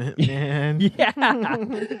government, man. Yeah,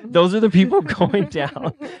 those are the people going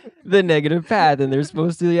down the negative path, and they're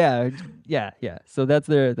supposed to, yeah. So that's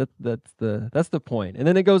the point. And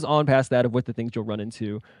then it goes on past that of what the things you'll run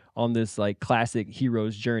into on this like classic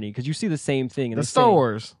hero's journey, because you see the same thing in The Star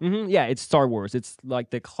Wars. Yeah, it's Star Wars. It's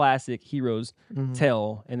like the classic hero's Mhm.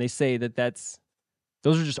 tale, and they say that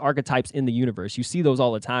those are just archetypes in the universe. You see those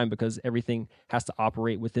all the time because everything has to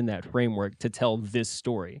operate within that framework to tell this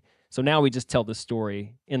story. So now we just tell the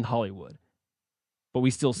story in Hollywood, but we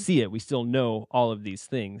still see it. We still know all of these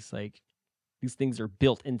things. Like these things are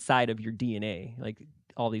built inside of your DNA, like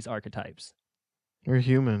all these archetypes. We're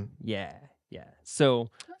human. Yeah. So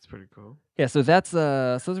That's pretty cool. yeah, so that's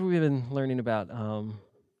what we've been learning about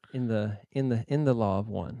in the Law of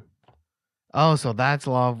One. Oh, so that's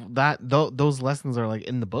law of that. Those lessons are like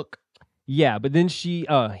in the book. Yeah, but then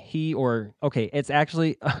it's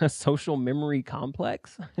actually a social memory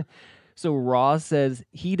complex. So Ross says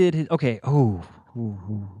he did his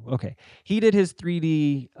he did his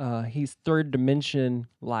 3D he's third dimension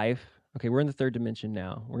life. Okay, we're in the third dimension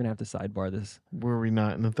now. We're gonna have to sidebar this. Were we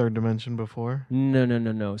not in the third dimension before?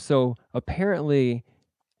 No. So apparently,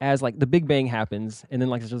 as like the Big Bang happens, and then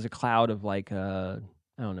like there's a cloud of like I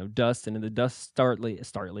don't know, dust, and then the dust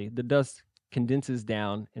the dust condenses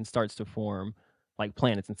down and starts to form like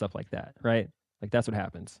planets and stuff like that, right? Like that's what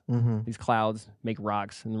happens. Mm-hmm. These clouds make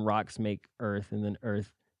rocks, and then rocks make Earth, and then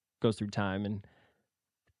Earth goes through time, and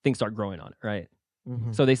things start growing on it, right?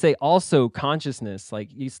 Mm-hmm. So they say also consciousness, like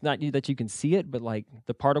it's not that you can see it, but like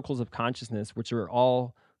the particles of consciousness, which are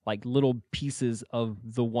all like little pieces of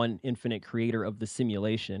the one infinite creator of the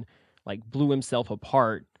simulation, like blew himself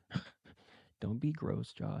apart. Don't be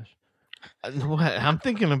gross, Josh. What? I'm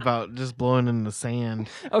thinking about just blowing in the sand.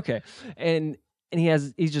 Okay. And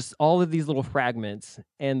he's just all of these little fragments,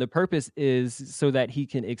 and the purpose is so that he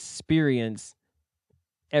can experience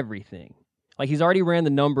everything. Like he's already ran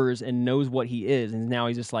the numbers and knows what he is, and now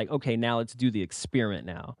he's just like, okay, now let's do the experiment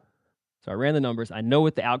now. So I ran the numbers, I know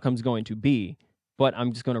what the outcome's going to be, but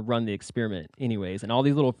I'm just going to run the experiment anyways. And all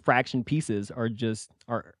these little fraction pieces are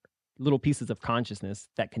little pieces of consciousness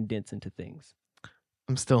that condense into things.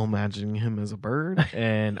 I'm still imagining him as a bird,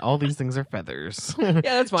 and all these things are feathers. Yeah,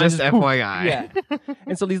 that's fine. Just poof. FYI. Yeah.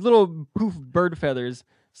 And so these little poof bird feathers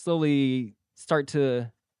slowly start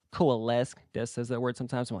to coalesce. Des says that word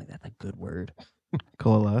sometimes. I'm like, that's a good word.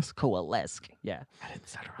 Coalesce. Coalesce. Yeah. I didn't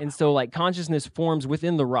say it wrong. And so like consciousness forms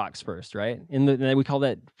within the rocks first, right? And we call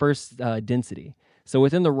that first density. So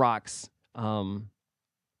within the rocks, the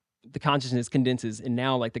consciousness condenses, and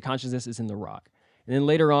now like the consciousness is in the rock. And then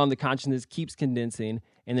later on, the consciousness keeps condensing,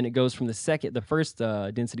 and then it goes from the first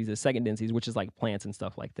density to the second densities, which is like plants and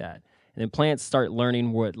stuff like that. And then plants start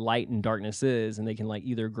learning what light and darkness is, and they can like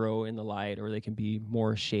either grow in the light or they can be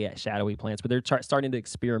more shadowy plants. But they're starting to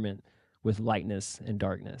experiment with lightness and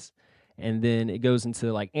darkness. And then it goes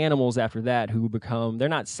into like animals after that, who they're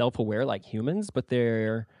not self-aware like humans, but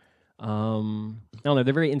they're I don't know,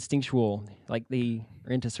 they're very instinctual, like they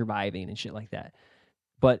are into surviving and shit like that.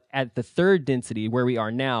 But at the third density, where we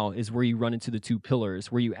are now, is where you run into the two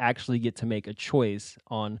pillars, where you actually get to make a choice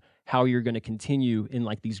on how you're going to continue in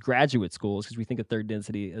like these graduate schools, because we think of third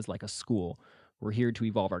density as like a school. We're here to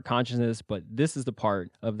evolve our consciousness, but this is the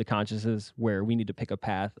part of the consciousness where we need to pick a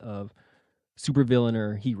path of supervillain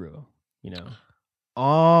or hero, you know?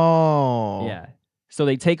 Oh. Yeah. So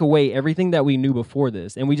they take away everything that we knew before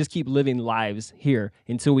this, and we just keep living lives here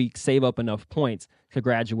until we save up enough points to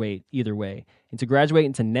graduate either way. And to graduate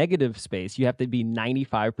into negative space, you have to be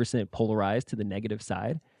 95% polarized to the negative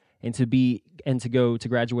side. And to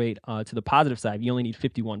graduate to the positive side, you only need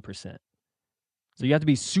 51%. So you have to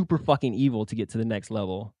be super fucking evil to get to the next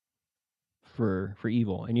level for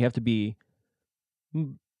evil. And you have to be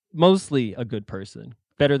mostly a good person,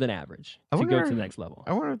 better than average, to go to the next level.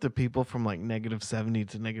 I wonder if the people from like -70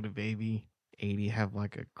 to -80 have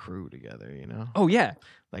like a crew together, you know? Oh, yeah.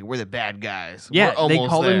 Like we're the bad guys. Yeah, We're they almost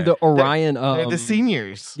call them there. the Orion. They're the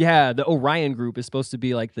seniors. Yeah, the Orion group is supposed to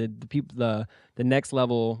be like the people, the next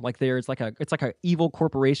level. Like it's like a evil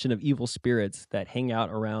corporation of evil spirits that hang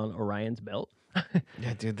out around Orion's belt.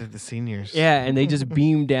 Yeah, dude, they're the seniors. Yeah, and they just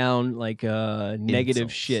beam down like negative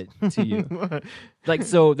Insults. shit to you. Like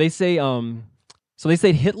so they say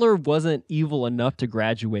Hitler wasn't evil enough to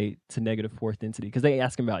graduate to negative fourth density, because they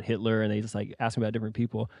ask him about Hitler and they just like ask him about different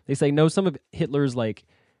people. They say no, some of Hitler's like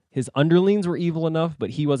his underlings were evil enough, but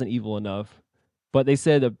he wasn't evil enough. But they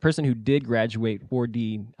said the person who did graduate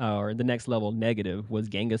 4D or the next level negative was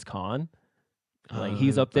Genghis Khan. Like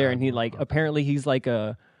he's up there, and he like apparently he's like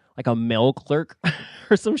a mail clerk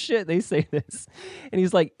or some shit. They say this, and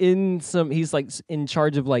he's like he's like in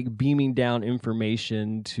charge of like beaming down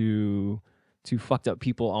information to fucked up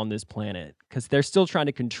people on this planet because they're still trying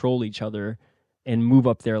to control each other and move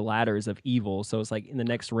up their ladders of evil. So it's like in the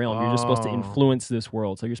next realm, you're just supposed to influence this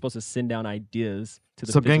world. So you're supposed to send down ideas to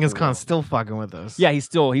the. So Genghis realm. Khan's still fucking with us. Yeah, he's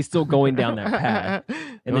still going down that path.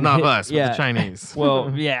 And well, not us, but the Chinese.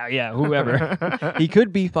 Well, yeah, whoever. He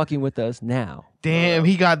could be fucking with us now. Damn,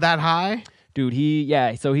 he got that high? Dude,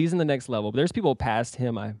 so he's in the next level. But there's people past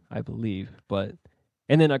him, I believe. But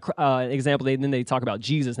and then an example, they talk about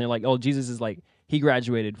Jesus, and they're like, oh, Jesus is like, he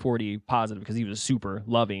graduated 40 positive because he was a super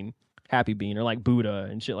loving, happy being, or like Buddha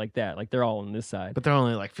and shit like that. Like they're all on this side. But they're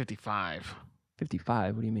only like 55.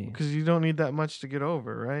 55? What do you mean? Because you don't need that much to get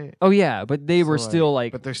over, right? Oh yeah, but they were still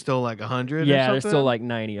like. But they're still like 100. Yeah, or something? they're still like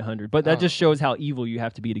 90, 100. But that just shows how evil you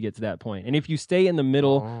have to be to get to that point. And if you stay in the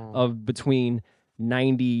middle of between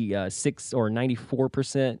 96 or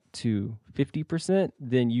 94% to 50%,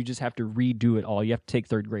 then you just have to redo it all. You have to take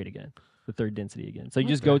third grade again, the third density again. So you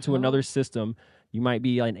just go to another system. You might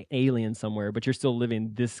be an alien somewhere, but you're still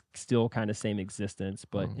living this still kind of same existence,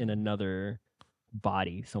 but in another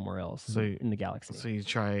body somewhere else in the galaxy. So you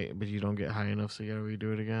try, but you don't get high enough, so you gotta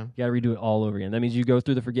redo it again? You gotta redo it all over again. That means you go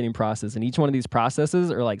through the forgetting process, and each one of these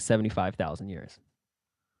processes are like 75,000 years.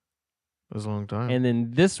 That's a long time. And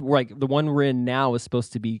then this, like the one we're in now, is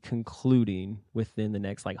supposed to be concluding within the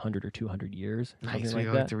next like 100 or 200 years. Nice. So like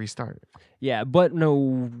you that. have to restart. Yeah, but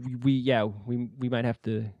no, we might have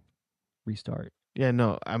to restart. Yeah,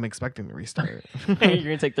 no, I'm expecting to restart. You're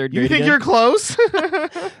gonna take third grade. You think again? you're close?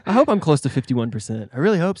 I hope I'm close to 51%. I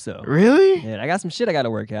really hope so. Really? Yeah, I got some shit I got to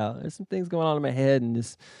work out. There's some things going on in my head, and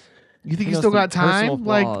just. You think you still got time?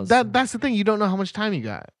 Like flaws. that's the thing. You don't know how much time you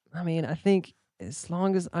got. I mean, I think as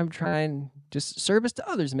long as I'm trying just service to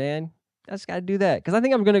others, man. I just got to do that because I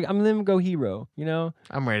think I'm gonna go hero. You know.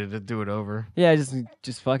 I'm ready to do it over. Yeah,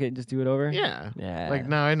 just fuck it, just do it over. Yeah. Yeah. Like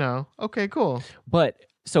now I know. Okay, cool. But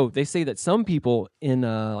so they say that some people in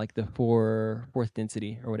like the fourth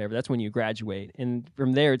density or whatever, that's when you graduate, and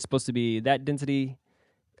from there it's supposed to be that density.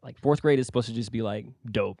 Like fourth grade is supposed to just be like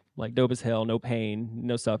dope as hell, no pain,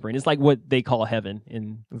 no suffering. It's like what they call heaven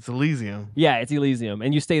It's Elysium. Yeah, it's Elysium,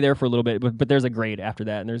 and you stay there for a little bit, but there's a grade after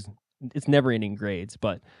that, and it's never ending grades.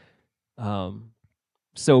 But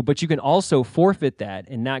but you can also forfeit that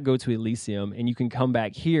and not go to Elysium, and you can come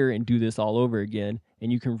back here and do this all over again,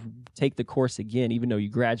 and you can take the course again, even though you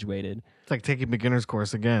graduated. It's like taking beginner's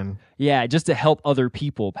course again. Yeah, just to help other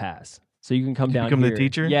people pass. So you can come down become here. the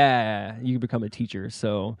teacher? Yeah, you can become a teacher.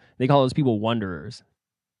 So they call those people wanderers.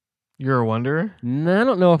 You're a wanderer? No, I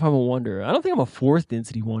don't know if I'm a wanderer. I don't think I'm a fourth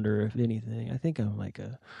density wanderer, if anything. I think I'm like I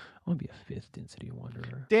want to be a fifth density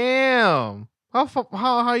wanderer. Damn. How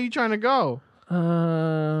are you trying to go?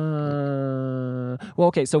 Well,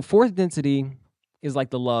 okay. So fourth density is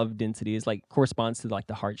like the love density. Is like corresponds to like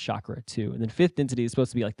the heart chakra too. And then fifth density is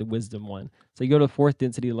supposed to be like the wisdom one. So you go to fourth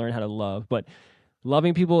density to learn how to love, but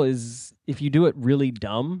loving people is, if you do it really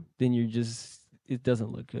dumb, then it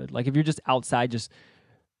doesn't look good. Like if you're just outside just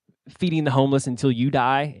feeding the homeless until you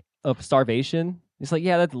die of starvation, it's like,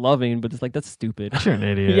 yeah, that's loving, but it's like, that's stupid. You're an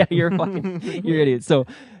idiot. Yeah, you're an idiot. So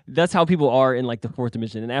that's how people are in like the fourth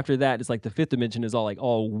dimension. And after that, it's like the fifth dimension is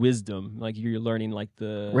all wisdom. Like you're learning like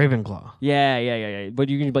the Ravenclaw. Yeah. But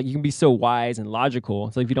you can be so wise and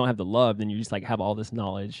logical. So if you don't have the love, then you just like have all this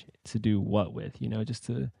knowledge to do what with, just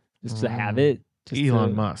to have it.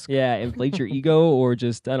 Elon Musk. Yeah, inflate your ego or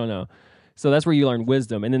just, I don't know. So that's where you learn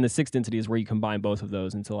wisdom. And then the sixth density is where you combine both of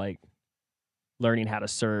those into like learning how to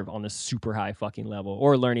serve on a super high fucking level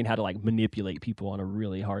or learning how to like manipulate people on a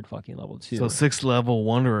really hard fucking level too. So sixth level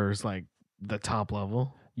wanderer is like the top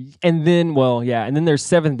level. And then, and then there's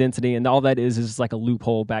seventh density, and all that is like a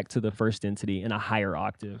loophole back to the first density in a higher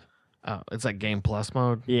octave. Oh, it's like game plus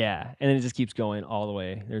mode? Yeah, and then it just keeps going all the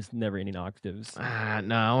way. There's never any octaves. No,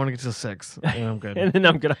 I want to get to 6. And I'm good. And then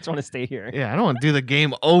I'm good. I just want to stay here. Yeah, I don't want to do the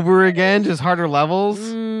game over again, just harder levels.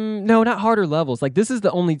 No, not harder levels. Like, this is the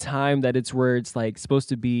only time that it's where it's, like, supposed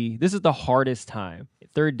to be... This is the hardest time.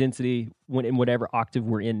 Third density, when in whatever octave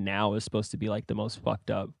we're in now, is supposed to be, like, the most fucked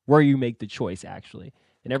up. Where you make the choice, actually.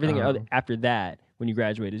 And everything after that, when you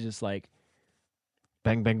graduate, is just, like...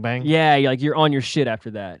 Bang, bang, bang. Yeah, you're on your shit after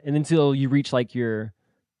that. And until you reach like your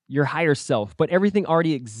higher self. But everything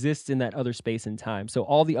already exists in that other space and time. So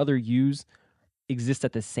all the other yous exist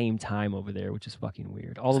at the same time over there, which is fucking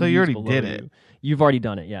weird. All so of you already did it. You've already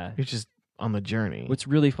done it, yeah. You're just on the journey. What's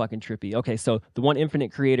really fucking trippy. Okay, so the one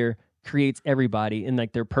infinite creator creates everybody in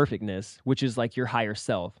like their perfectness, which is like your higher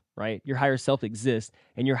self, right? Your higher self exists,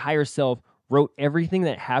 and your higher self wrote everything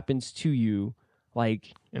that happens to you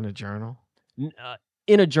like in a journal.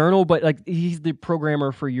 in a journal, but like he's the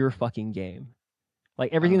programmer for your fucking game.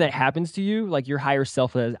 Like everything that happens to you, like your higher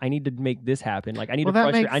self says, I need to make this happen. Like I need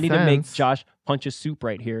I need to make Josh punch a soup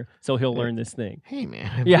right here so he'll learn this thing. Hey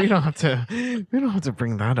man, Yeah. we don't have to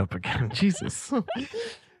bring that up again. Jesus.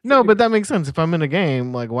 No, but that makes sense. If I'm in a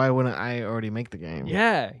game, like why wouldn't I already make the game?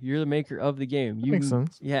 Yeah, you're the maker of the game. You makes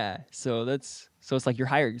sense. Yeah, so it's like your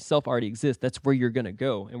higher self already exists. That's where you're gonna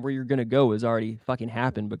go, and where you're gonna go is already fucking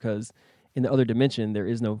happened because in the other dimension there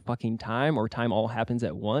is no fucking time, or time all happens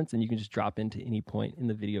at once, and you can just drop into any point in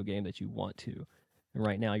the video game that you want to. And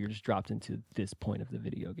right now you're just dropped into this point of the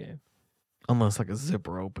video game. Unless like a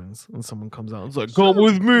zipper opens and someone comes out and is like, come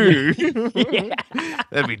with me.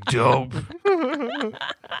 That'd be dope.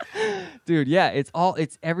 Dude, yeah,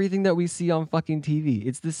 it's everything that we see on fucking TV.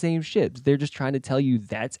 It's the same shit. They're just trying to tell you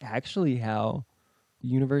that's actually how the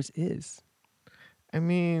universe is. I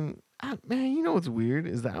mean, man, you know what's weird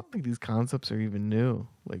is that I don't think these concepts are even new.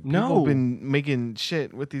 Like people No. have been making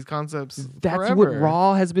shit with these concepts. That's forever. what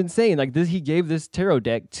Raw has been saying. Like this, he gave this tarot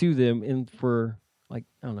deck to them for like,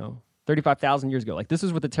 I don't know, 35,000 years ago. Like this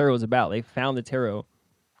is what the tarot is about. They found the tarot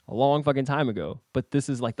a long fucking time ago, but this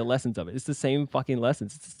is like the lessons of it. It's the same fucking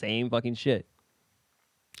lessons. It's the same fucking shit.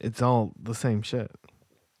 It's all the same shit.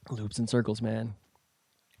 Loops and circles, man.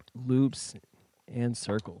 Loops and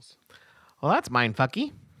circles. Well, that's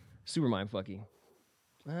mindfucky. Super mind fucking.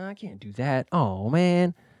 I can't do that. Oh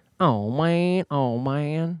man. Oh man. Oh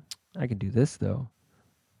man. I can do this though.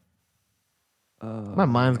 My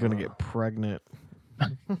mind's gonna get pregnant. I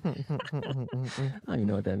don't even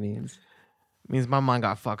know what that means. Means my mind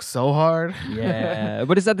got fucked so hard. Yeah,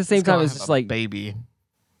 but it's at the same time. It's just like baby.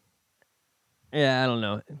 Yeah, I don't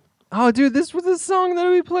know. Oh, dude, this was a song that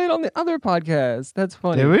we played on the other podcast. That's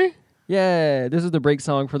funny. Did we? Yeah, this is the break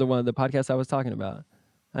song for the podcast I was talking about.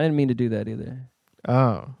 I didn't mean to do that either.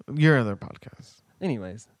 Oh, your other podcast.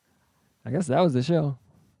 Anyways, I guess that was the show.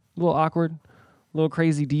 A little awkward, a little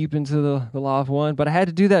crazy deep into the Law of One, but I had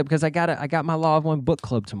to do that because I got my Law of One book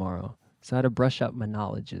club tomorrow, so I had to brush up my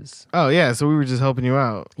knowledges. Oh yeah, so we were just helping you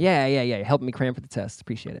out. Yeah. Helping me cram for the test.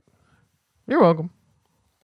 Appreciate it. You're welcome.